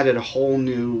added a whole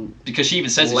new Because she even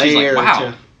says it, she's like, layer wow,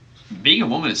 to... being a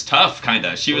woman is tough, kind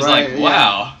of. She was Right, like, yeah.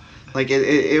 wow. Like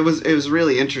it was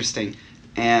really interesting,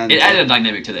 and It added a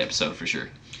dynamic to the episode for sure.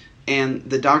 And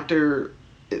the Doctor,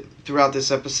 throughout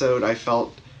this episode, I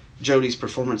felt Jodie's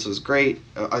performance was great,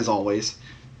 as always.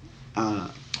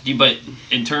 But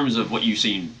in terms of what you've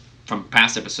seen from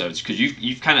past episodes, because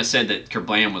you've kind of said that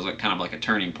Kerblam was kind of like a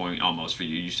turning point almost for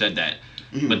you. You said that,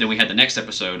 but then we had the next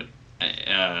episode.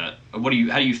 How do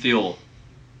you feel?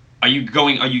 Are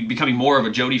you becoming more of a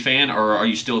Jodie fan, or are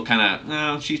you still kind of,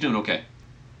 no, she's doing okay?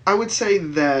 I would say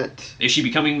that... Is she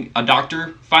becoming a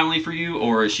doctor finally for you,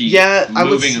 or is she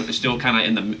moving still kind of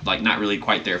in the, like, not really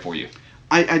quite there for you?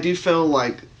 I do feel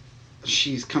like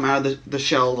she's come out of the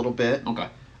shell a little bit. Okay.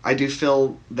 I do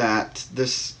feel that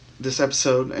this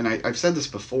episode, and I've said this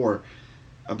before,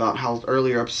 about how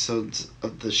earlier episodes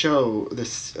of the show, this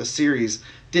series,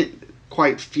 didn't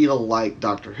quite feel like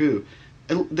Doctor Who.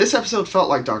 This episode felt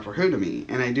like Doctor Who to me,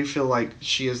 and I do feel like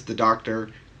she is the Doctor.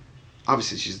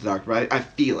 Obviously, she's the Doctor, but I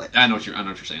feel it. I know what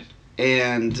you're saying.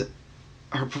 And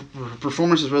her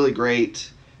performance was really great.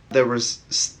 There was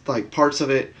like parts of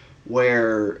it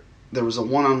where there was a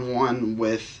one-on-one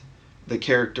with the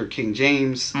character King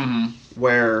James,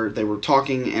 where they were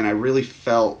talking, and I really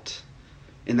felt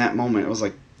in that moment it was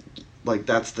like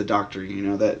that's the Doctor, you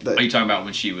know, that Are you talking about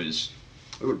when she was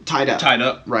tied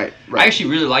up? Right. I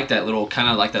actually really liked that little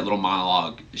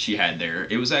monologue she had there.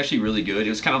 It was actually really good.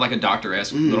 It was kind of like a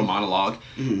Doctor-esque little monologue.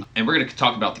 And we're going to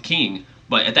talk about the King,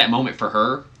 but at that moment for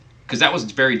her, because that was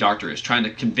very Doctor-ish, trying to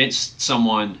convince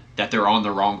someone that they're on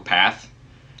the wrong path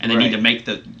and they need to make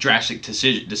the drastic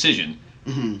decision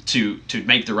to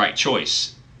make the right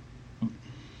choice.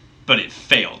 But it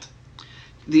failed.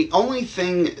 The only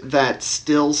thing that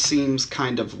still seems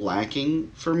kind of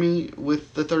lacking for me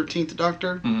with the 13th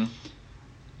Doctor,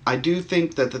 I do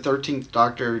think that the 13th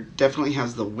Doctor definitely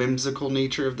has the whimsical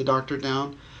nature of the Doctor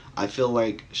down. I feel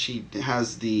like she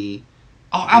has the...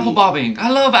 Oh, apple bobbing.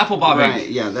 I love apple bobbing. Right,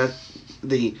 yeah, that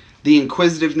the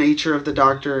inquisitive nature of the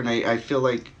Doctor, and I feel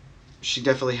like she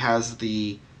definitely has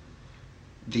the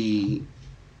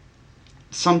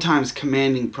sometimes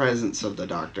commanding presence of the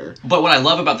Doctor. But what I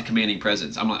love about the commanding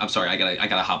presence, I'm sorry, I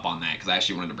gotta hop on that because I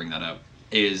actually wanted to bring that up,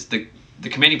 is the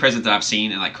commanding presence that I've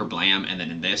seen in like Kerblam and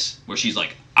then in this, where she's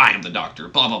like, I am the Doctor,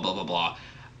 blah blah blah blah blah.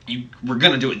 We're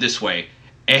gonna do it this way,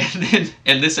 and then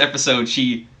in this episode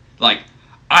she like,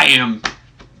 I am.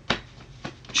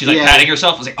 She's like patting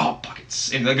herself. I was like, oh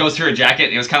buckets, and it goes through her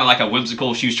jacket. It was kind of like a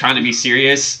whimsical. She was trying to be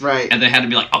serious, right? And then had to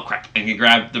be like, oh crap, and you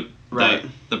grab the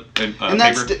and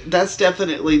that's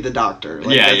definitely the Doctor.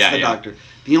 Like, that's the Doctor.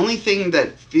 The only thing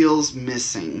that feels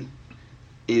missing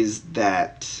is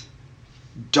that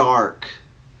dark.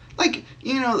 Like,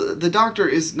 you know, the Doctor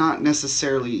is not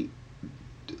necessarily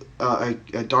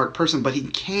a dark person, but he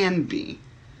can be.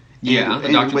 Yeah,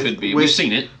 the Doctor could be. We've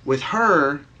seen it. With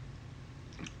her,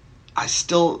 I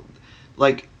still,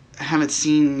 like, haven't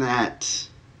seen that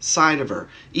side of her.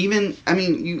 Even, I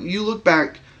mean, you look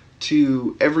back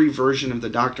to every version of the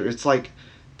Doctor, it's like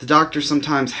the Doctor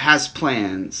sometimes has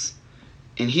plans,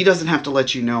 and he doesn't have to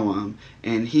let you know them,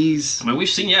 and he's... I mean, we've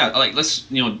seen, like, let's,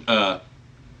 David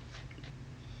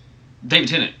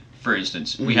Tennant, for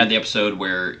instance. We had the episode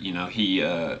where,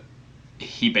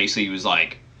 he basically was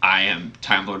like, I am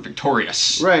Time Lord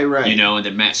Victorious. Right. And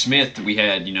then Matt Smith, we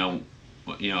had,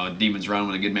 Demons Run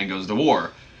When a Good Man Goes to War.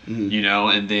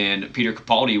 And then Peter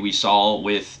Capaldi, we saw a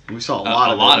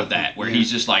lot of that, where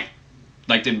he's just like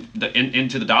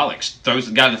into the Daleks, throws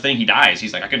the guy in the thing, he dies.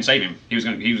 He's like, I couldn't save him. He was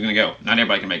gonna go. Not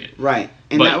everybody can make it. Right,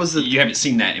 and but that was you haven't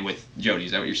seen that with Jodie.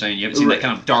 Is that what you're saying? You haven't seen that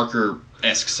kind of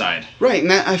darker-esque side. Right,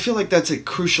 and I feel like that's a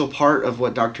crucial part of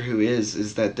what Doctor Who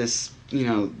is that this,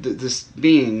 this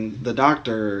being the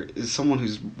Doctor is someone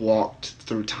who's walked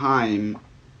through time,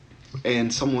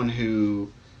 and someone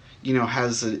who,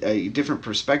 has a different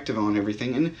perspective on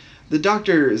everything. And the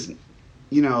Doctor is,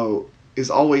 is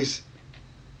always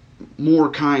more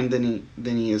kind than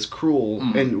he is cruel.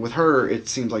 And with her, it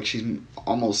seems like she's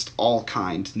almost all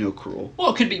kind, no cruel.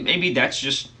 Well, it could be, maybe that's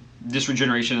just this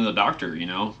regeneration of the Doctor,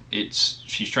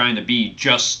 she's trying to be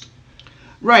just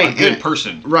a good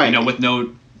person, with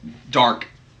no dark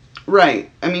Right.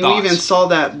 I mean, thoughts. We even saw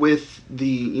that with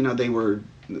the,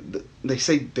 they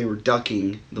say they were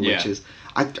ducking the witches.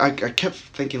 I kept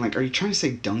thinking, like, are you trying to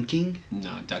say dunking?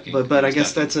 No, ducking. But I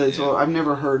guess that's so I've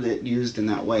never heard it used in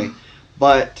that way.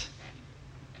 But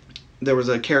there was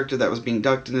a character that was being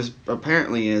ducked, and this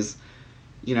apparently is,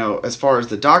 as far as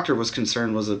the Doctor was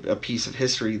concerned, was a piece of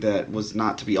history that was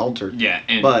not to be altered. Yeah,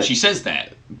 and she says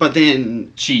that. But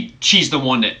then she's the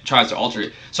one that tries to alter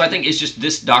it. So I think it's just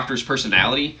this Doctor's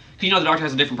personality. Because the Doctor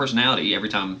has a different personality every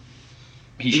time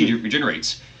she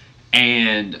regenerates.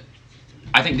 And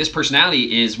I think this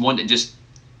personality is one that just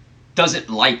doesn't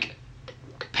like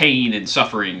pain and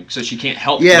suffering, so she can't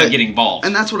help but get involved.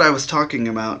 And that's what I was talking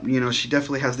about. You know, she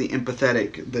definitely has the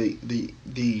empathetic,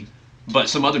 the. But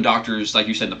some other doctors, like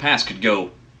you said in the past, could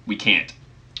go, we can't.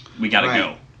 We gotta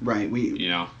go. Right. We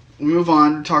move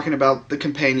on. We're talking about the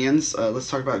companions. Let's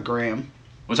talk about Graham.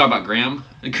 We'll talk about Graham.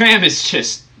 Graham is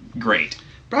just great.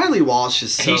 Bradley Walsh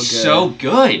is so good. He's so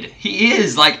good. He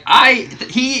is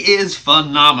he is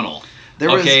phenomenal.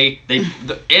 And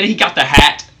he got the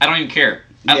hat. I don't even care.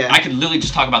 I could literally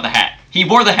just talk about the hat. He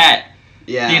wore the hat.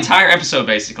 Yeah. The entire episode,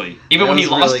 basically. Even when he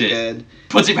lost really it. Good.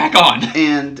 Puts it back on.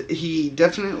 And he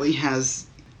definitely has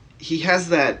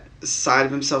that side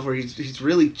of himself where he's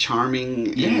really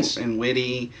charming and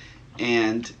witty,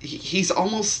 and he's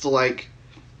almost like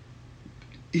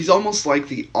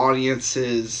the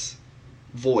audience's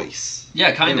voice.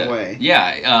 Yeah, kind of. In a way.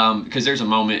 Yeah, because there's a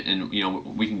moment, and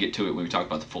we can get to it when we talk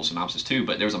about the full synopsis too.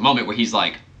 But there's a moment where he's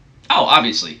like, "Oh,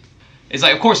 obviously," it's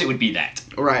like, of course it would be that.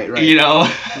 Right.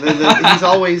 He's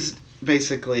always.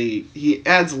 Basically, he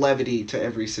adds levity to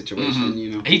every situation.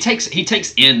 Mm-hmm. He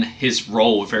takes in his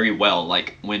role very well.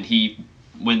 Like when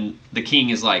the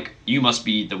king is like, "You must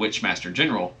be the Witchmaster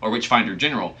General or Witchfinder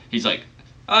General," he's like,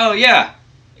 "Oh yeah,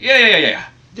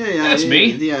 that's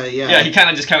me." Yeah. He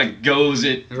kind of goes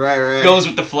goes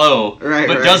with the flow,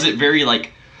 but does it very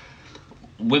like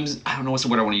I don't know what's the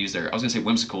word I want to use there. I was gonna say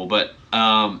whimsical, but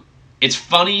it's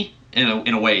funny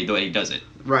in a way the way he does it.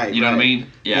 Right. You know what I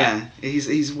mean? Yeah.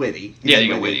 He's witty.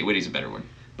 Go witty. Witty's a better word.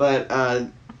 But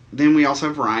then we also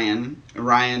have Ryan.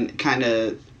 Ryan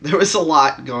there was a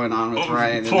lot going on with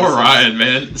Ryan. Poor Ryan,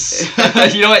 man.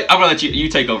 You know what? I'm gonna let you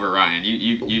take over, Ryan.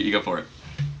 You go for it.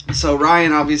 So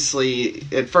Ryan obviously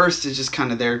at first is just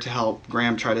kind of there to help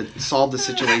Graham try to solve the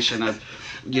situation of,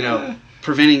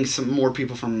 preventing some more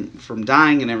people from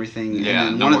dying and everything. Yeah,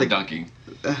 and no more dunking.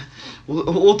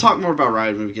 We'll talk more about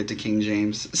Ryan when we get to King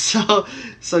James. So Yaz.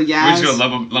 We're just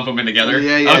gonna lump them in together.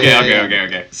 Yeah.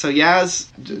 Okay. So Yaz,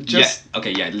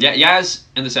 Yaz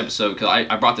in this episode, because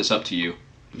I brought this up to you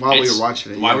while we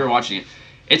were watching it.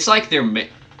 It's like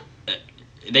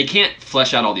they can't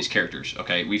flesh out all these characters.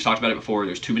 Okay, we've talked about it before.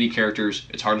 There's too many characters.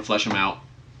 It's hard to flesh them out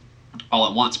all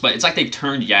at once. But it's like they've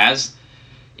turned Yaz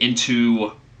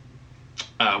into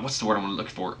what's the word I'm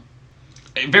looking for?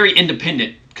 A very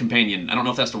independent companion. I don't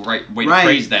know if that's the right way to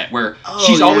phrase that. Where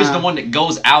she's always the one that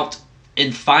goes out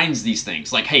and finds these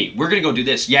things. Like, hey, we're gonna go do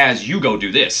this. Yaz, you go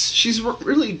do this. She's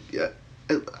really,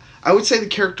 I would say, the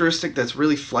characteristic that's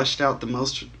really fleshed out the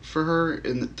most for her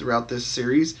throughout this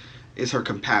series is her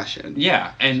compassion.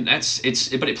 Yeah, and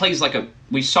but it plays like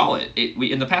we saw it.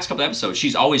 In the past couple of episodes,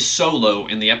 she's always solo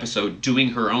in the episode doing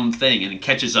her own thing and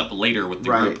catches up later with the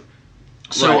group.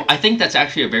 So I think that's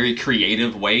actually a very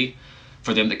creative way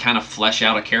for them to kind of flesh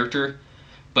out a character,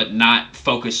 but not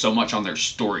focus so much on their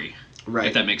story. Right.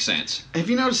 If that makes sense. Have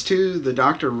you noticed, too, the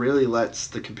Doctor really lets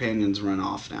the companions run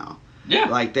off now? Yeah.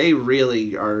 Like, they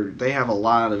really they have a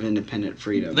lot of independent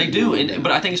freedom. They do,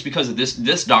 but I think it's because of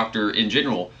this Doctor, in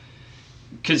general,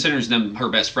 considers them her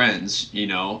best friends,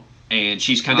 and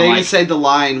she's kind of like... They even say the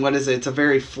line, what is it? It's a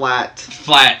very flat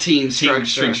team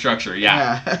structure,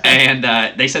 yeah.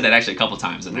 And they said that actually a couple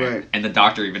times in there. Right. And the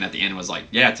Doctor even at the end was like,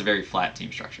 yeah, it's a very flat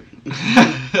team structure.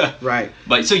 Right.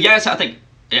 But so Yaz, I think,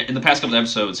 in the past couple of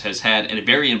episodes, has had a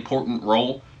very important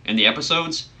role in the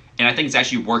episodes, and I think it's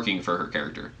actually working for her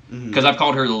character. Because I've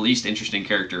called her the least interesting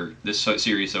character this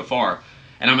series so far,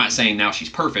 and I'm not saying now she's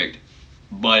perfect,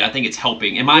 but I think it's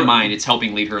helping. In my mind, it's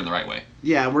helping lead her in the right way.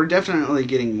 Yeah, we're definitely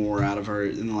getting more out of her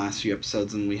in the last few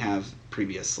episodes than we have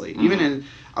previously. Even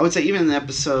I would say even in the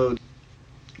episode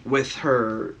with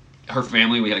her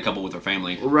family, we had a couple with her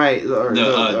family. Right.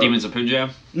 The Demons of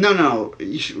Punjab? No.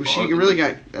 She really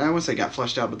got, I wouldn't say got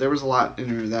fleshed out, but there was a lot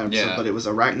in that episode. Yeah. But it was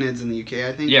arachnids in the UK,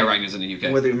 I think. Yeah, arachnids in the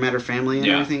UK. Whether we met her family and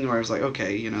everything, where I was like,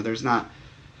 okay,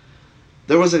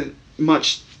 there wasn't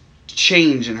much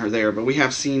change in her there, but we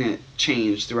have seen it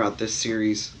change throughout this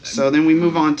series. So then we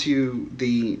move on to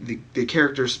the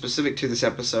characters specific to this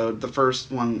episode. The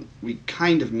first one we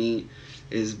kind of meet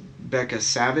is Becca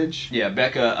Savage. Yeah,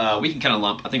 Becca, we can kind of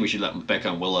lump, I think we should let Becca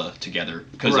and Willa together,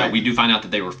 because we do find out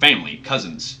that they were family,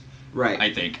 cousins,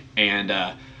 I think. And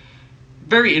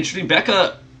very interesting.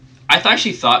 Becca, I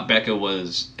actually thought Becca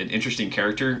was an interesting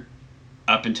character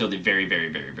up until the very, very,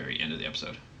 very, very end of the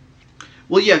episode.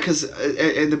 Well, yeah, because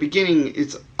in the beginning,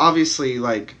 it's obviously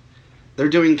like they're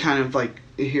doing kind of like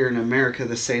here in America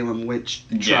the Salem witch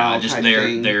trial just type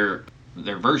thing. their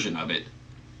version of it.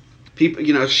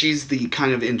 People, she's the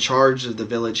kind of in charge of the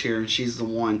village here, and she's the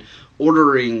one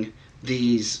ordering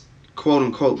these quote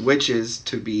unquote witches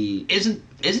to be. Isn't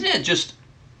it just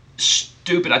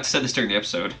stupid? I said this during the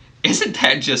episode. Isn't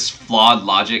that just flawed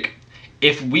logic?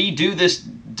 If we do this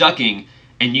ducking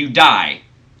and you die,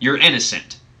 you're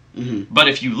innocent. Mm-hmm. But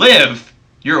if you live,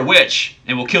 you're a witch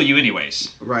and we'll kill you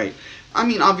anyways. Right. I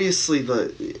mean, obviously,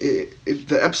 if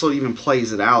the episode even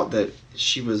plays it out that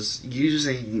she was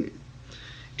using,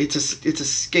 it's a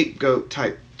scapegoat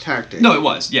type tactic. No, it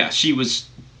was. Yeah, she was.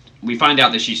 We find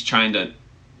out that she's trying to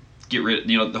get rid.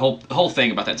 The whole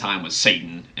thing about that time was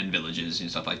Satan and villages and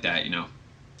stuff like that.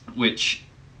 Which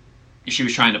she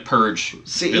was trying to purge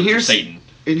Satan.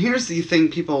 And here's the thing: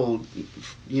 people,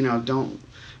 don't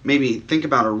maybe think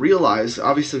about or realize.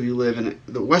 Obviously, we live in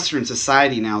the Western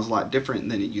society now is a lot different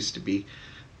than it used to be.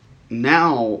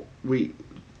 Now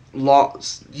law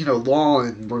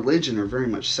and religion are very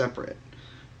much separate.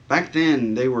 Back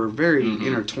then, they were very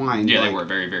intertwined. Yeah, they were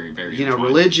very, very, very. Intertwined.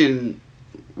 Religion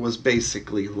was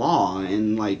basically law,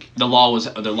 and the law was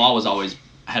always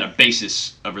had a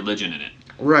basis of religion in it.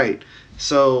 Right.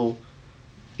 So,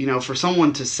 for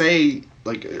someone to say,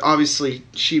 obviously,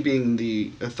 she being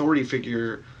the authority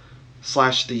figure /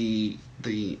 the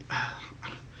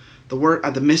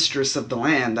mistress of the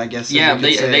land, I guess. Yeah,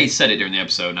 they said it during the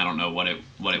episode, and I don't know what it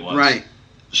was. Right.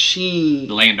 The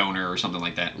landowner or something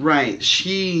like that. Right.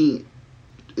 She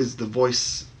is the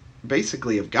voice,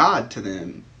 basically, of God to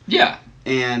them. Yeah.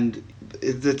 And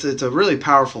it's a really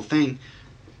powerful thing.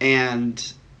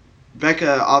 And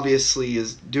Becca obviously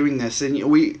is doing this, and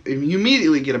you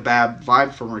immediately get a bad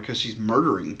vibe from her because she's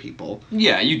murdering people.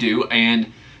 Yeah, you do,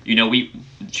 and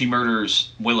she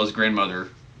murders Willa's grandmother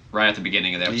right at the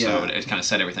beginning of the episode. Yeah. It kind of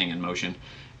set everything in motion,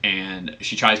 and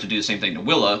she tries to do the same thing to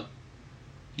Willa.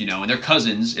 And they're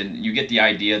cousins, and you get the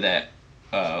idea that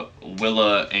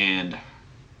Willa's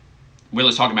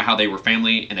talking about how they were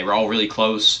family and they were all really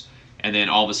close, and then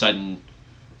all of a sudden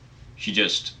she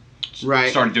just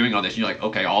started doing all this. And you're like,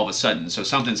 okay, all of a sudden, so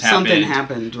something's happened. Something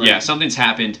happened, right. Yeah, something's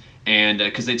happened, and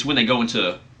because it's when they go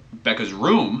into Becca's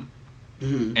room,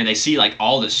 and they see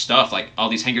all this stuff, all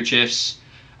these handkerchiefs.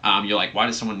 You're like, why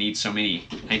does someone need so many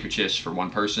handkerchiefs for one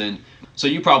person? So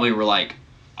you probably were like,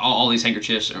 all these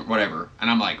handkerchiefs or whatever, and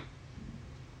I'm like,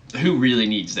 who really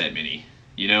needs that many?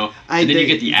 And then you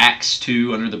get the axe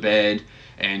too under the bed,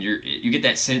 and you get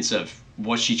that sense of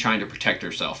what's she trying to protect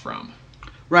herself from.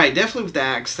 Right, definitely with the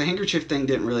axe. The handkerchief thing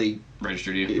didn't really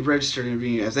register to you. It registered to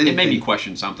me as anything. It made me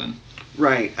question something.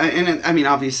 Right, and I mean,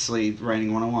 obviously,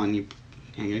 writing 101, you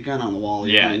hang a gun on the wall.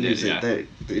 You're gonna use it.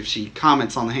 If she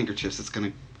comments on the handkerchiefs, it's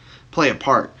going to play a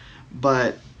part.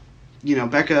 But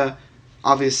Becca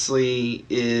obviously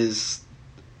is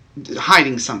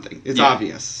hiding something. It's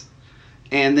obvious.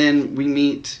 And then we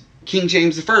meet King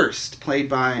James I, played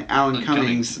by Alan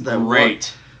Cummings.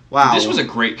 Great. Wow. This was a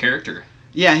great character.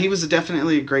 Yeah, he was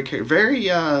definitely a great character. Very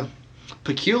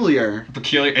peculiar.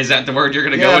 Peculiar? Is that the word you're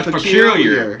going to go with?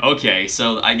 Peculiar. Okay,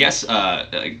 so I guess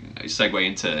segue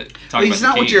into talking he's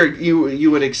about not what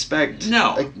you would expect.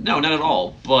 No, not at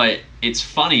all. But it's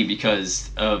funny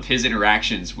because of his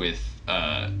interactions with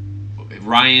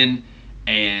Ryan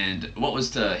and what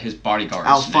was his bodyguard's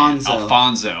Alfonso. name?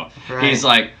 Alfonso. Right. He's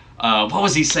like, what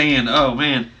was he saying? Oh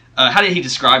man, how did he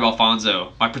describe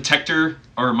Alfonso? My protector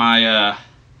or my?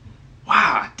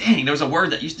 Wow, dang! There was a word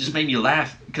that just made me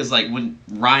laugh because when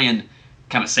Ryan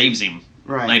kind of saves him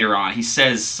later on, he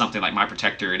says something like "my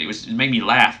protector," and it made me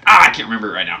laugh. I can't remember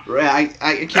it right now. Right,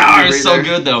 I can't remember. It was so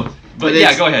good though. But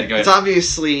yeah, go ahead. It's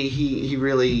obviously he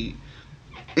really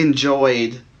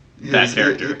enjoyed that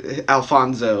character,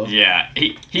 Alfonso. Yeah,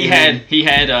 he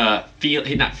had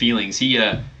not feelings. He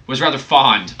was rather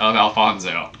fond of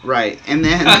Alfonso. Right, and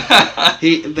then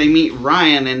they meet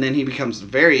Ryan, and then he becomes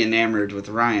very enamored with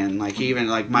Ryan. He even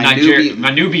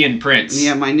my Nubian prince.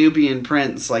 Yeah, my Nubian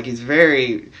prince. He's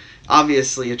very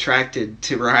obviously attracted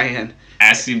to Ryan.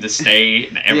 Asks him to stay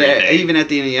and everything. Yeah, even at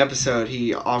the end of the episode,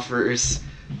 he offers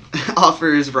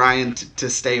Ryan to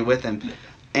stay with him.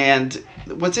 And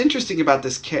what's interesting about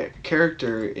this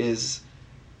character is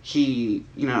he,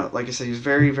 like I said, he's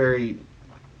very, very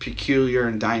peculiar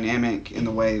and dynamic in the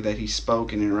way that he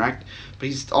spoke and interacted. But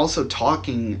he's also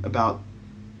talking about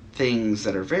things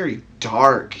that are very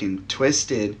dark and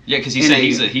twisted. Yeah, because he said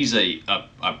he's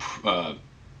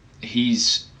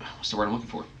what's the word I'm looking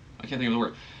for? I can't think of the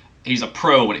word. He's a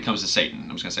pro when it comes to Satan.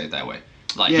 I'm just gonna say it that way.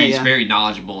 He's very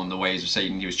knowledgeable in the ways of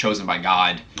Satan. He was chosen by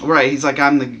God. Right. He's like,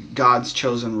 I'm the God's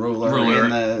chosen ruler.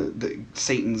 And the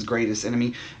Satan's greatest enemy.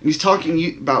 And he's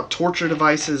talking about torture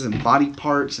devices and body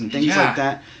parts and things like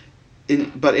that.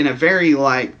 But in a very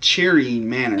cheery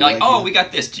manner. We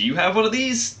got this. Do you have one of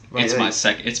these? Right, it's my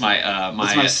second. It's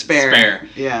my spare.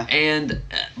 Yeah. And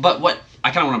but what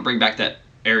I kind of want to bring back that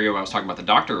area where I was talking about the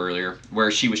doctor earlier, where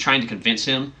she was trying to convince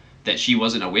him that she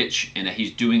wasn't a witch and that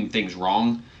he's doing things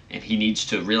wrong, and he needs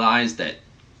to realize that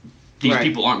these Right.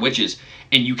 people aren't witches.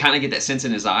 And you kind of get that sense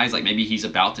in his eyes, like maybe he's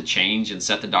about to change and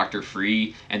set the doctor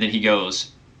free, and then he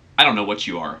goes, I don't know what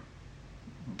you are,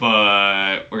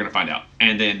 but we're going to find out.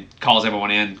 And then calls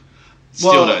everyone in,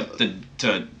 still Well,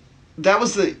 to That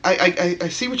was the I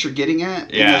see what you're getting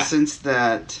at in Yeah. the sense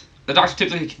that the doctor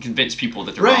typically can convince people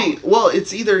that they're right. wrong. Well,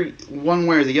 it's either one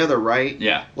way or the other, right?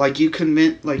 Yeah. Like you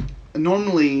convince like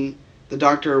normally the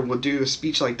doctor would do a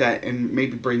speech like that and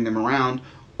maybe bring them around,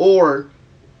 or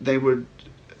they would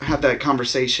have that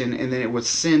conversation and then it would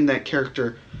send that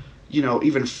character,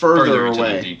 even further Into the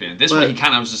away. deep end. This But- way, he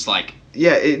kind of was just like,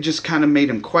 Yeah, it just kind of made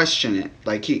him question it.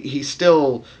 Like he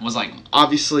still was like,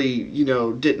 obviously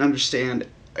didn't understand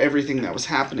everything that was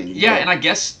happening. yeah, but- and I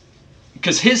guess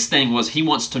because his thing was he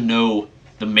wants to know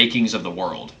the makings of the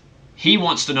world. He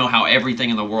wants to know how everything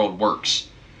in the world works.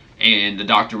 And the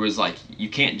doctor was like, you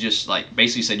can't just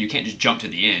basically said you can't just jump to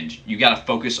the end. You got to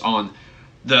focus on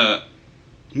the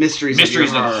mysteries of your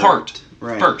the heart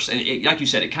Right. first. And like you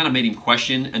said, it kind of made him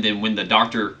question. And then when the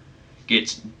doctor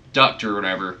gets ducked or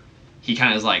whatever, he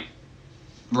kind of is like,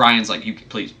 Ryan's like, you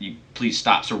please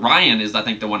stop. So Ryan is, I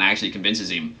think, the one that actually convinces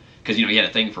him, because he had a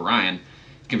thing for Ryan,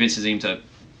 convinces him to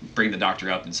bring the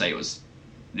doctor up and say it was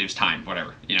time,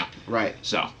 whatever, Right.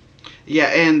 So Yeah,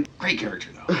 and great character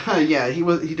though. yeah,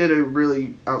 he did a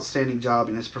really outstanding job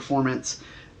in his performance.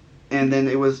 And then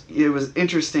it was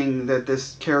interesting that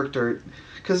this character,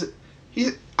 because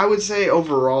I would say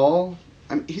overall,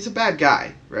 he's a bad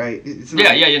guy, right? It's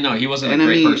not- No, he wasn't a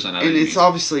great person. And it's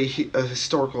obviously a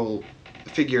historical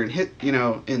figure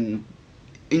in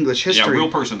English history. real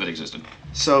person that existed.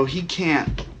 So he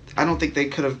can't. I don't think they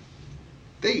could have.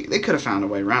 They could have found a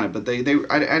way around it, but I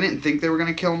didn't think they were going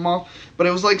to kill him off. But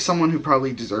it was like someone who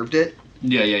probably deserved it.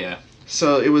 Yeah.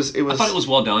 So it was. I thought it was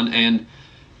well done, and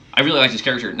I really liked his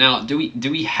character. Now, do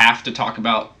we have to talk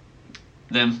about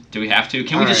them? Do we have to?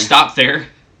 Can we just stop there?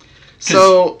 'Cause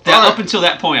So up until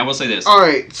that point, I will say this. All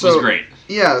right. So it was great.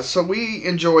 Yeah. So we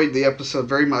enjoyed the episode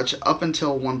very much up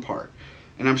until one part,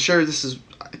 and I'm sure this is.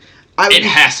 It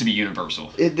has to be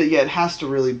universal. It has to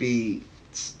really be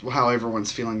how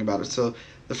everyone's feeling about it. So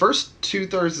the first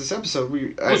 2/3 of this episode,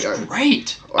 It was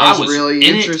great. I was really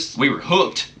in interested. it. We were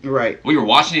hooked. Right. We were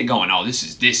watching it, going, "Oh, this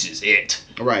is it."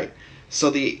 Right. So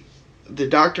the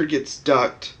doctor gets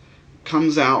ducked,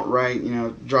 comes out, right,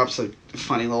 drops a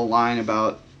funny little line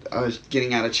about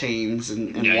getting out of chains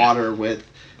and water with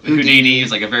Houdini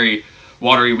is like a very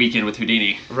watery weekend with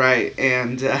Houdini. Right.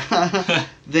 And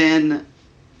then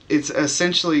it's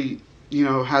essentially,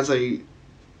 has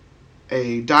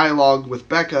a dialogue with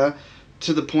Becca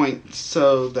to the point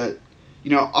so that,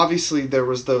 obviously there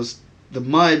was the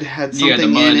mud had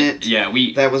something in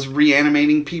it that was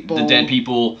reanimating people. The dead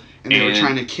people. And they were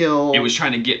trying to kill. It was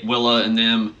trying to get Willa and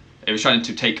them. It was trying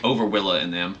to take over Willa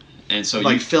and them. And so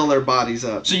fill their bodies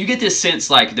up. So you get this sense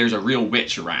like there's a real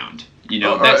witch around.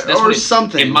 Or That's what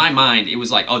something. In my mind, it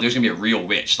was like, oh, there's going to be a real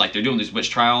witch. Like, they're doing these witch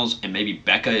trials, and maybe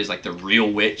Becca is like the real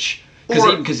witch.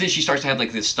 Because then she starts to have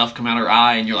like this stuff come out of her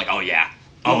eye, and you're like, oh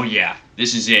yeah,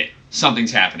 this is it.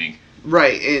 Something's happening.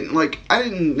 Right, and I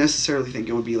didn't necessarily think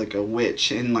it would be like a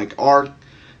witch in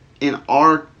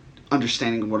our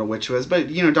understanding of what a witch was, but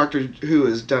Doctor Who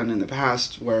has done in the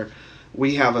past where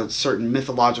we have a certain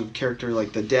mythological character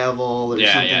like the devil or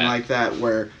something like that,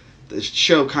 where the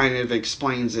show kind of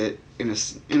explains it in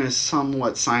a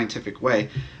somewhat scientific way,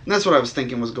 and that's what I was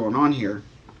thinking was going on here.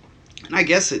 And I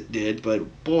guess it did,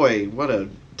 but boy, what a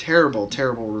terrible,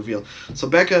 terrible reveal. So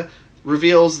Becca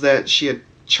reveals that she had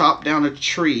chopped down a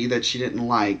tree that she didn't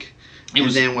like. It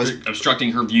was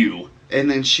obstructing her view. And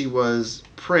then she was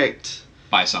pricked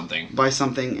by something,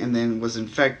 and then was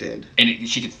infected. And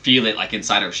she could feel it like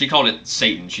inside her. She called it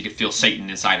Satan. She could feel Satan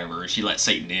inside of her, and she let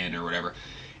Satan in or whatever.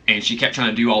 And she kept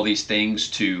trying to do all these things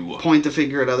to point the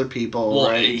finger at other people. Well,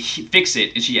 right? Fix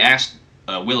it. And she asked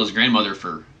Willa's grandmother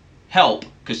for help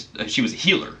because she was a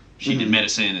healer. She did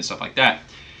medicine and stuff like that.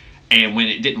 And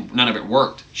when none of it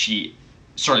worked, she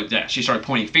started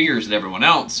pointing fingers at everyone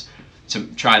else to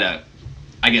try to,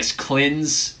 I guess,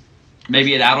 cleanse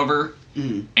maybe it out of her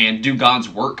and do God's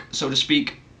work, so to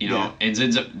speak. And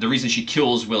ends up, the reason she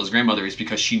kills Willa's grandmother is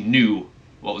because she knew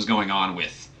what was going on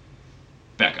with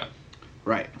Becca.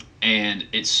 Right. And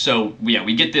it's so,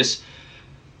 we get this,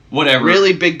 whatever.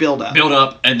 Really big build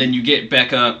up. And then you get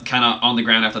Becca kind of on the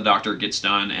ground after the doctor gets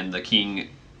done, and the king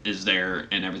is there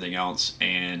and everything else.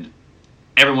 And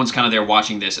everyone's kind of there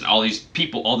watching this, and all these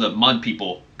people, all the mud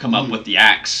people, come up with the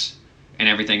axe and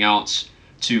everything else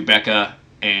to Becca,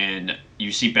 and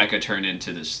you see Becca turn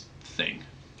into this thing.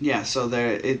 Yeah, so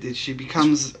she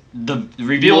becomes The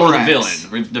reveal of the Morax.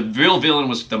 villain. The real villain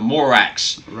was the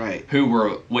Morax, right who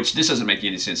were, which this doesn't make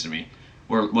any sense to me,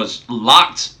 was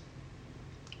locked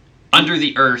under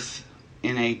the earth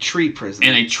in a tree prison.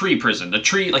 in a tree prison. The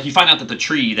tree, like you find out that the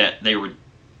tree that they were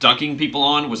ducking people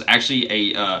on was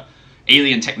actually a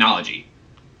alien technology.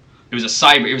 It was a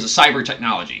cyber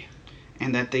technology.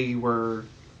 And that they were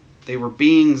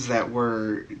beings that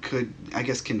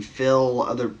can fill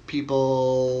other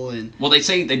people and Well, they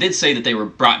did say that they were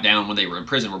brought down when they were in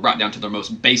prison. Were brought down to their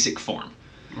most basic form.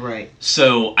 right.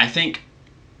 So I think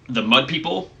the Mud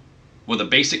People were the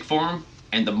basic form,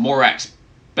 and the Morax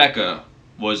Becca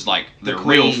was like their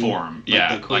real form. like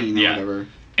Yeah, the queen or whatever.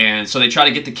 And so they try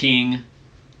to get the king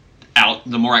out,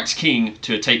 the Morax king,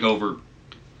 to take over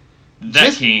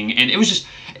that king, and it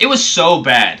was so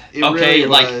bad. It Okay, really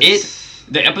like was.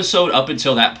 the episode up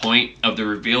until that point of the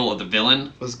reveal of the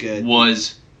villain Was good.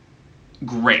 was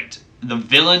great. The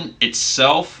villain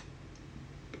itself.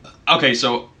 Okay,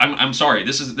 so I'm sorry.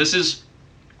 This is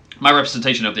my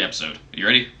representation of the episode. Are you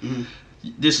ready? Mhm.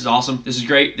 This is awesome. This is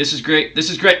great. This is great. This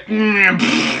is great.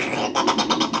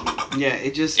 Yeah,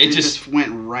 it just went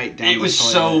right down. It was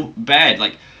so bad.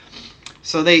 Like,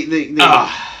 so they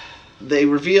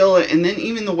reveal it, and then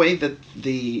even the way that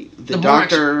the Morax,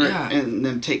 doctor yeah. and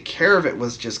them take care of it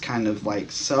was just kind of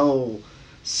like so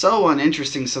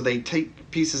uninteresting. So they take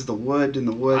pieces of the wood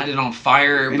and light it on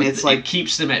fire, And but it's it like-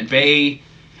 keeps them at bay.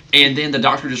 And then the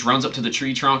doctor just runs up to the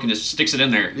tree trunk and just sticks it in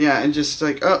there. yeah, and just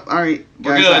like, oh, all right,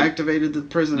 We're guys, good. I activated the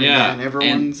prison Yeah, again.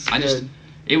 Everyone's and good.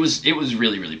 It was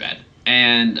really, really bad.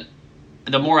 And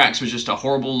the Morax was just a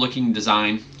horrible looking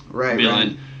design right, villain.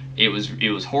 right. It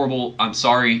was horrible. I'm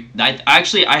sorry. I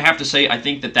have to say I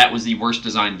think that was the worst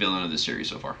designed villain of this series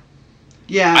so far.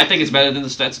 Yeah, I think it's better than the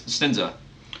Stenza.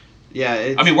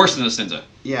 yeah. I mean, worse than the Stenza.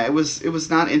 Yeah, it was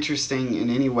not interesting in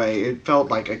any way. It felt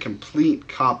like a complete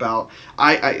cop out.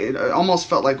 It almost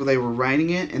felt like they were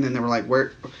writing it, and then they were like,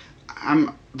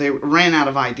 they ran out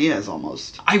of ideas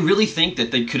almost. I really think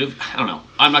that they could have. I don't know.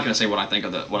 I'm not going to say what I think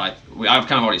of I've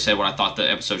kind of already said what I thought the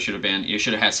episode should have been. You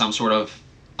should have had some sort of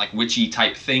like witchy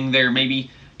type thing there, maybe.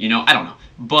 You know, I don't know.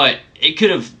 But it could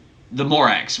have. The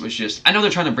Morax was just. I know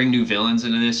they're trying to bring new villains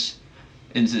into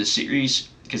the series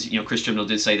because Chris Chibnall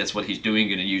did say that's what he's doing,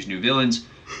 going to use new villains.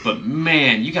 But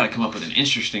man, you got to come up with an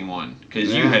interesting one because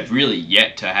you Yeah. have really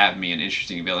yet to have me an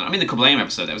interesting villain. I mean, the Kablam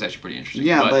episode that was actually pretty interesting.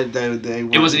 Yeah, but they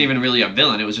it wasn't even really a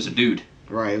villain. It was just a dude.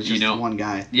 right. It was just one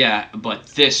guy. Yeah, but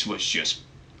this was just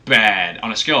bad.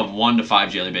 On a scale of 1 to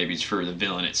 5 jelly babies for the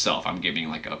villain itself, I'm giving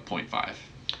like a 0.5.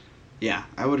 Yeah,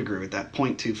 I would agree with that.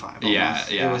 0.25. Almost. Yeah,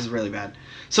 yeah. It was really bad.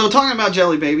 So talking about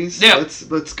jelly babies, Yeah.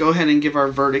 let's go ahead and give our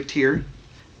verdict here.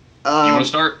 You want to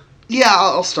start? Yeah,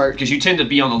 I'll start. Because you tend to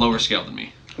be on the lower scale than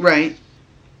me. Right.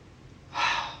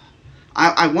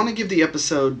 I want to give the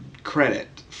episode credit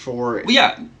for Well,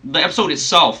 yeah, the episode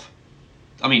itself,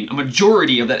 I mean, a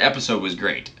majority of that episode was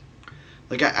great.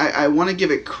 like I want to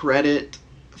give it credit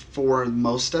for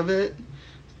most of it.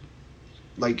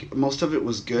 Like most of it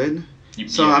was good.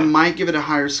 So Yeah. I might give it a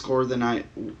higher score than I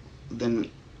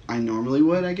normally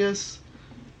would, I guess.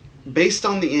 Based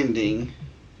on the ending.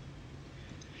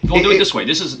 We'll do it this way.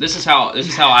 This is how I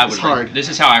would It's hard. rate. This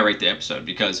is how I rate the episode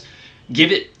because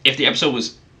if the episode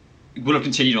would have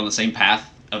continued on the same path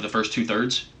of the first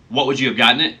 2/3, what would you have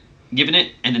given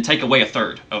it, and then take away a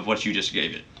third of what you just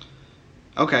gave it.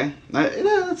 Okay,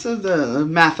 that's the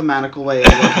mathematical way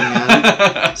of looking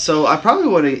at it. So I probably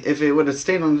would have, if it would have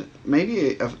stayed on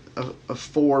maybe a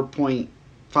 4.5.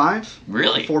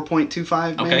 Really?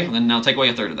 4.25 maybe. Okay, then now take away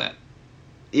a third of that.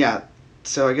 Yeah,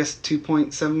 so I guess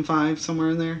 2.75 somewhere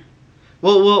in there.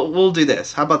 Well, we'll do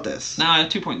this. How about this? No,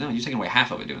 2 point. No, you're taking away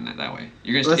half of it doing that way.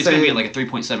 It's Let's going to say- be like a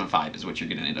 3.75 is what you're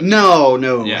going to end up. No,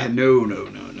 Yeah. no,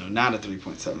 not a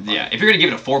 3.75. Yeah, if you're going to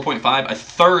give it a 4.5, a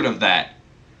third of that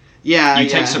Yeah, you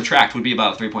yeah. take subtract would be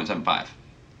about a 3.75.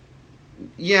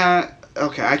 Yeah,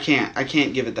 okay, I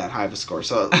can't give it that high of a score.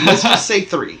 So let's just say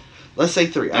 3. Let's say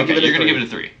 3. I'll Okay, give it a you're going 3. to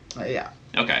give it a 3. Yeah.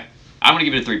 Okay, I'm going to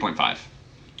give it a 3.5.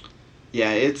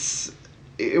 Yeah,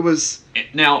 it was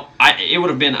Now, it would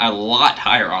have been a lot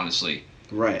higher, honestly.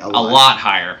 right, A lot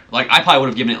higher. Like, I probably would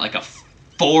have given it like a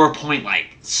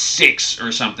 4.6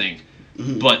 or something.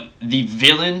 Mhm. But the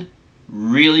villain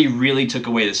really, really took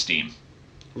away the steam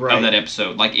right. of that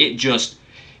episode. Like, it just,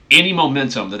 any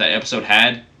momentum that episode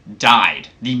had died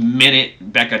the minute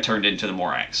Becca turned into the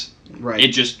Morax. Right. It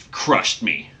just crushed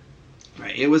me.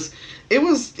 Right. It was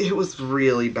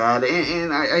really bad,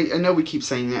 and I know we keep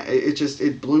saying that.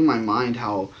 It blew my mind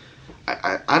how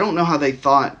I don't know how they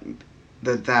thought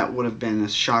that would have been a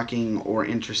shocking or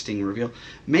interesting reveal.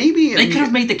 Maybe they could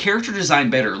have made the character design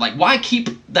better. Like, why keep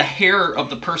the hair of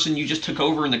the person you just took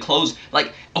over in the clothes?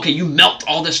 Like, okay, you melt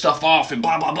all this stuff off and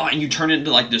blah, blah, blah, and you turn it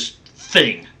into, like, this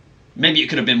thing. Maybe it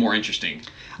could have been more interesting.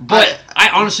 But I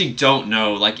honestly don't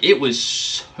know. Like, it was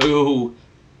so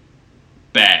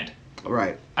bad.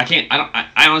 Right.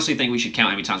 I honestly think we should count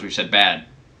how many times we've said bad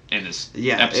in this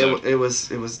episode. It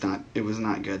was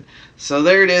not good. So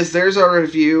there it is. There's our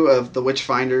review of The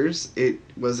Witchfinders. It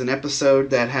was an episode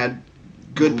that had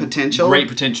good potential. Great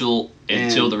potential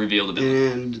until the reveal of the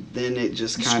villain. And then it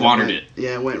just kind squandered of it.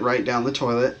 Yeah, it went right down the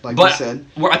toilet, like but you said.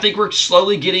 I think we're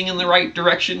slowly getting in the right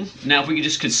direction. Now if we could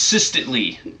just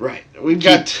consistently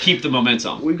keep the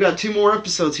momentum. We've got 2 more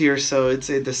episodes here, so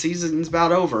the season's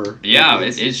about over. Yeah,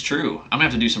 it's true. I'm gonna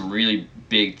have to do some really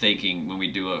big thinking when we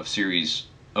do a series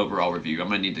overall review. I'm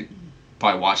gonna need to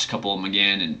probably watch a couple of them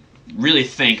again and really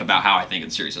think about how I think of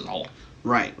the series as a whole.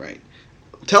 Right.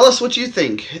 Tell us what you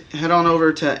think. Head on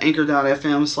over to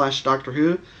anchor.fm/Doctor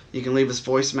Who. You can leave us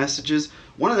voice messages.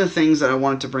 One of the things that I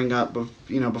wanted to bring up,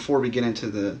 before we get into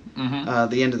the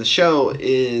end of the show,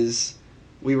 is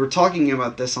we were talking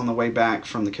about this on the way back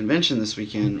from the convention this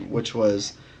weekend, which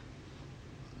was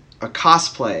a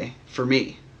cosplay for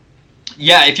me.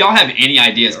 Yeah, if y'all have any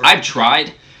ideas, I've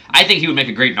tried. I think he would make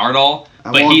a great Nardole,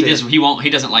 but he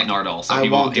doesn't like Nardole, so he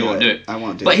won't do it. I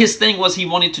won't do it. But his thing was he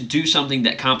wanted to do something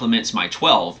that complements my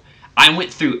 12. I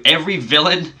went through every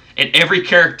villain and every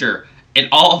character in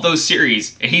all of those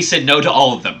series, and he said no to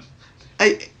all of them.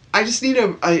 I just need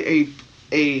a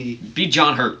Be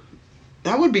John Hurt.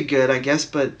 That would be good, I guess,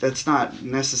 but that's not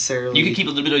necessarily. You could keep a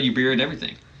little bit of your beard and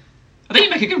everything. I think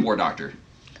you'd make a good War Doctor.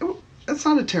 That's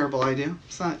not a terrible idea.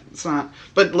 It's not.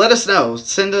 But let us know.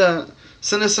 Send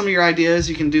us some of your ideas.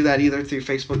 You can do that either through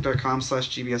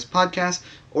facebook.com/GBS podcast,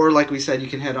 or like we said, you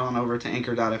can head on over to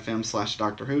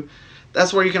anchor.fm/Doctor Who.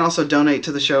 That's where you can also donate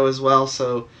to the show as well,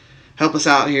 so help us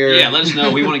out here. Yeah, let us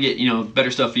know. We want to get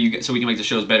better stuff for you guys, so we can make the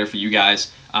shows better for you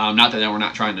guys. Not that we're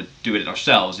not trying to do it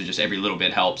ourselves, it's just every little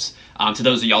bit helps. To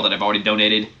those of y'all that have already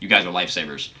donated, you guys are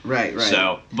lifesavers. Right.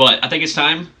 So, but I think it's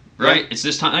time, right? Yeah. It's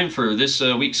this time for this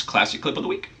week's classic clip of the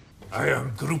week. I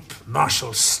am Group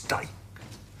Marshal Stike,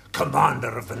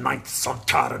 commander of the 9th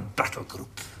Sontaran Battle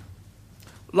Group.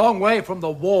 Long way from the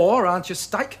war, aren't you,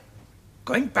 Stike?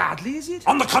 Going badly, is it?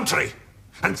 On the contrary,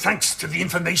 and thanks to the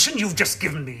information you've just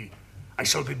given me, I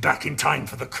shall be back in time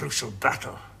for the crucial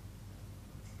battle.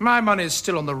 My money's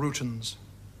still on the Rootons.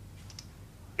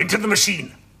 Into the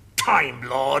machine. Time,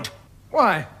 Lord.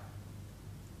 Why?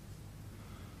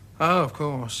 Oh, of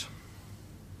course.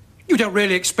 You don't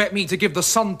really expect me to give the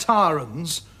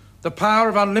Sontarans the power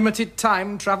of unlimited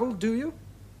time travel, do you?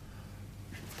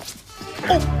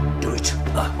 Oh, do it,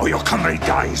 or your comrade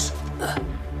dies.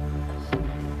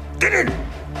 Get in!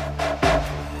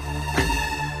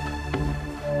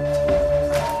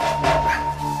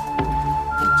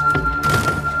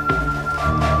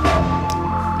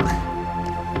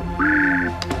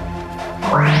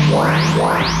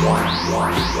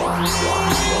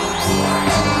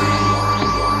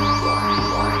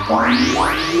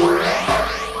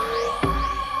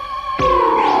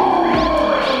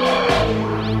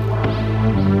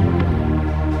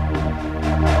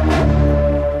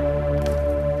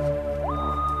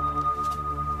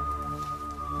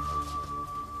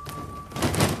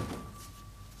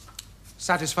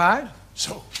 Satisfied?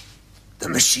 So, the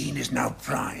machine is now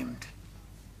primed.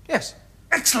 Yes.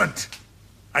 Excellent!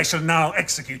 I shall now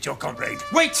execute your comrade.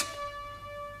 Wait!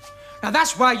 Now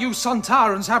that's why you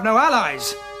Sontarans have no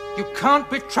allies. You can't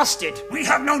be trusted. We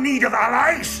have no need of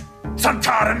allies.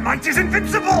 Sontaran might is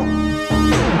invincible.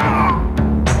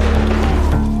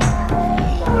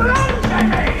 Run,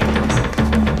 Jamie!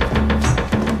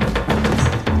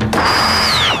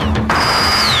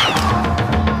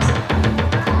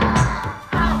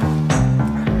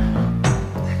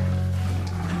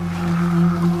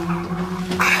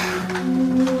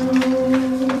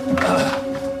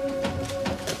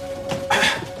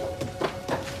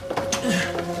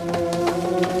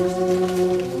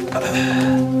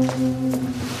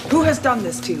 Done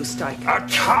this to you, Stike? A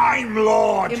Time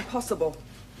Lord! Impossible.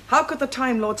 How could the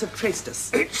Time Lords have traced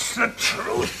us? It's the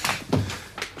truth.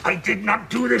 I did not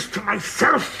do this to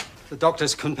myself. The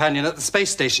Doctor's companion at the space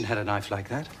station had a knife like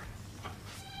that.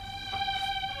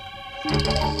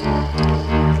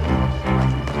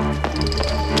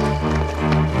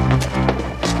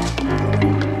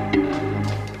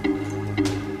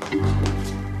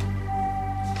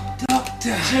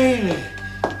 Doctor! Jamie!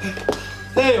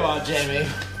 There you are, Jamie.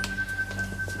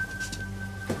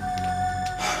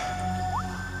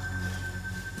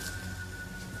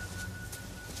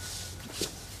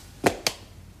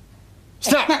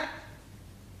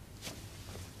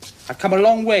 come a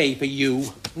long way for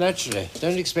you. Naturally.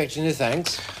 Don't expect any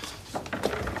thanks.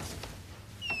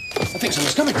 I think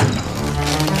someone's coming.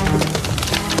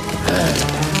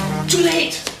 Too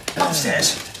late!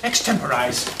 Upstairs.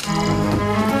 Extemporize.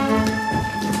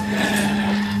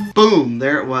 Boom,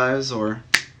 there it was, or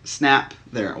snap,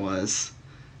 there it was.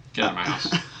 Get out of my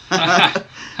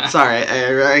house. Sorry,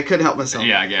 I couldn't help myself.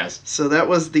 Yeah, I guess. So that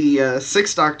was the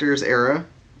Six Doctors era,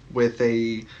 with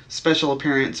a special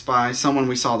appearance by someone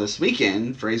we saw this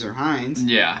weekend, Fraser Hines.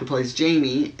 Yeah. Who plays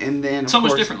Jamie, and then So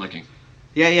much different looking.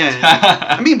 Yeah.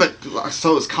 I mean, but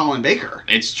so is Colin Baker.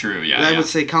 It's true, yeah. I would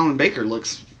say Colin Baker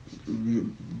looks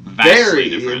Vastly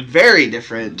different. very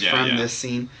different Yeah, from yeah. this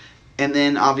scene. And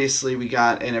then obviously we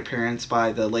got an appearance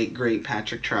by the late great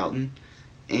Patrick Troughton.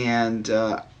 And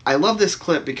I love this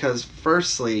clip because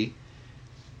firstly,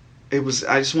 I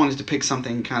just wanted to pick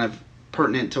something kind of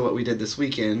pertinent to what we did this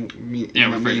weekend. With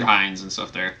Fraser Hines and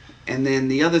stuff there. And then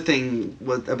the other thing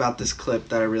about this clip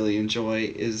that I really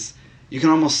enjoy is you can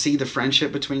almost see the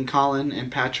friendship between Colin and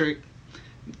Patrick.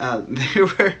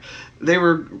 They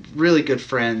were really good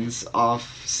friends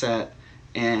off set,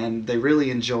 and they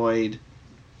really enjoyed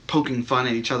poking fun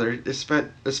at each other,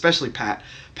 especially Pat.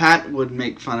 Pat would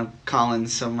make fun of Colin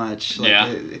so much.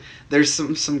 There's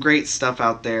some great stuff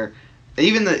out there.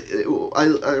 Even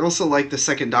I also like the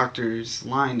Second Doctor's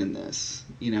line in this.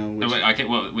 When you were talking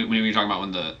about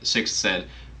when the Sixth said,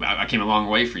 "I came a long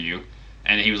way for you,"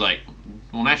 and he was like,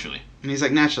 "Well, naturally." And he's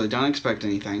like, "Naturally, don't expect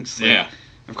any thanks." Yeah.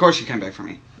 Of course you came back for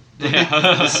me.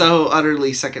 Yeah. So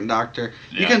utterly Second Doctor.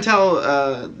 Yeah. You can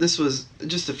tell this was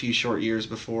just a few short years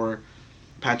before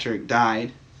Patrick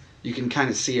died. You can kind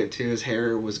of see it too. His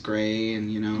hair was gray,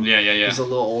 and Yeah. he was a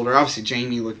little older. Obviously,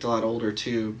 Jamie looked a lot older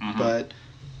too. Mm-hmm. But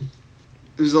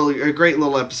it was a great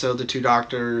little episode, The Two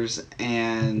Doctors,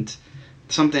 and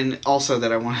something also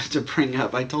that I wanted to bring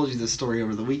up. I told you this story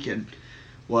over the weekend.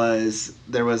 It was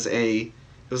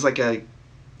like a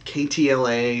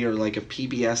KTLA or like a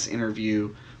PBS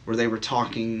interview where they were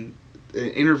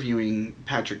interviewing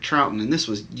Patrick Troughton, and this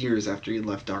was years after he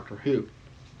left Doctor Who.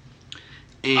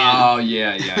 And, oh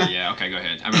yeah. Okay, go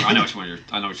ahead. I know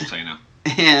what you're saying now.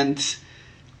 And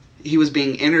he was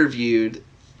being interviewed,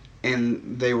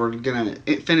 and they were gonna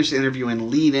finish the interview and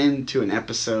lead into an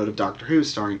episode of Doctor Who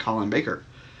starring Colin Baker.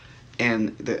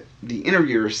 And the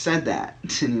interviewer said that,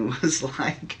 and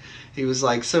he was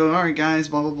like, so all right guys,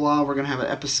 blah blah blah, we're gonna have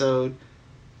an episode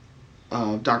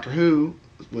of Doctor Who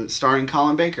starring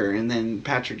Colin Baker. And then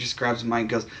Patrick just grabs the mic and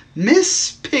goes,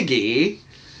 Miss Piggy.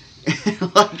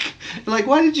 like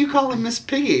why did you call him Miss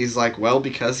Piggy? He's like, well,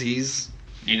 because he's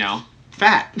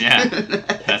fat. Yeah.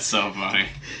 That's so funny.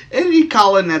 And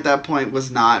Colin at that point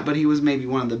was not, but he was maybe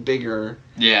one of the bigger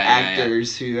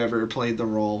actors who ever played the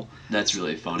role. That's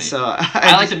really funny. So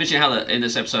I like to mention in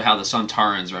this episode how the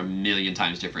Sontarans are a million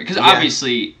times different. Because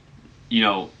obviously,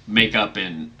 makeup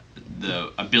and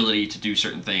the ability to do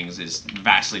certain things is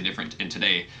vastly different in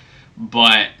today.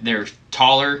 But they're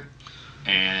taller,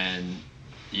 and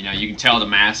you can tell the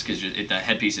mask is the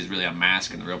headpiece is really a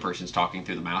mask, and the real person's talking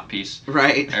through the mouthpiece,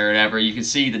 right, or whatever. You can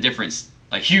see the difference,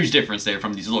 like huge difference there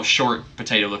from these little short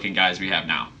potato-looking guys we have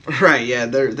now. Right? Yeah,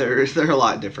 they're a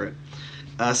lot different.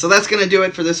 So that's gonna do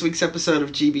it for this week's episode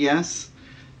of GBS.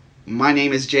 My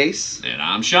name is Jace, and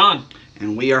I'm Sean,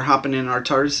 and we are hopping in our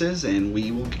TARDISes, and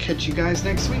we will catch you guys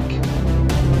next week.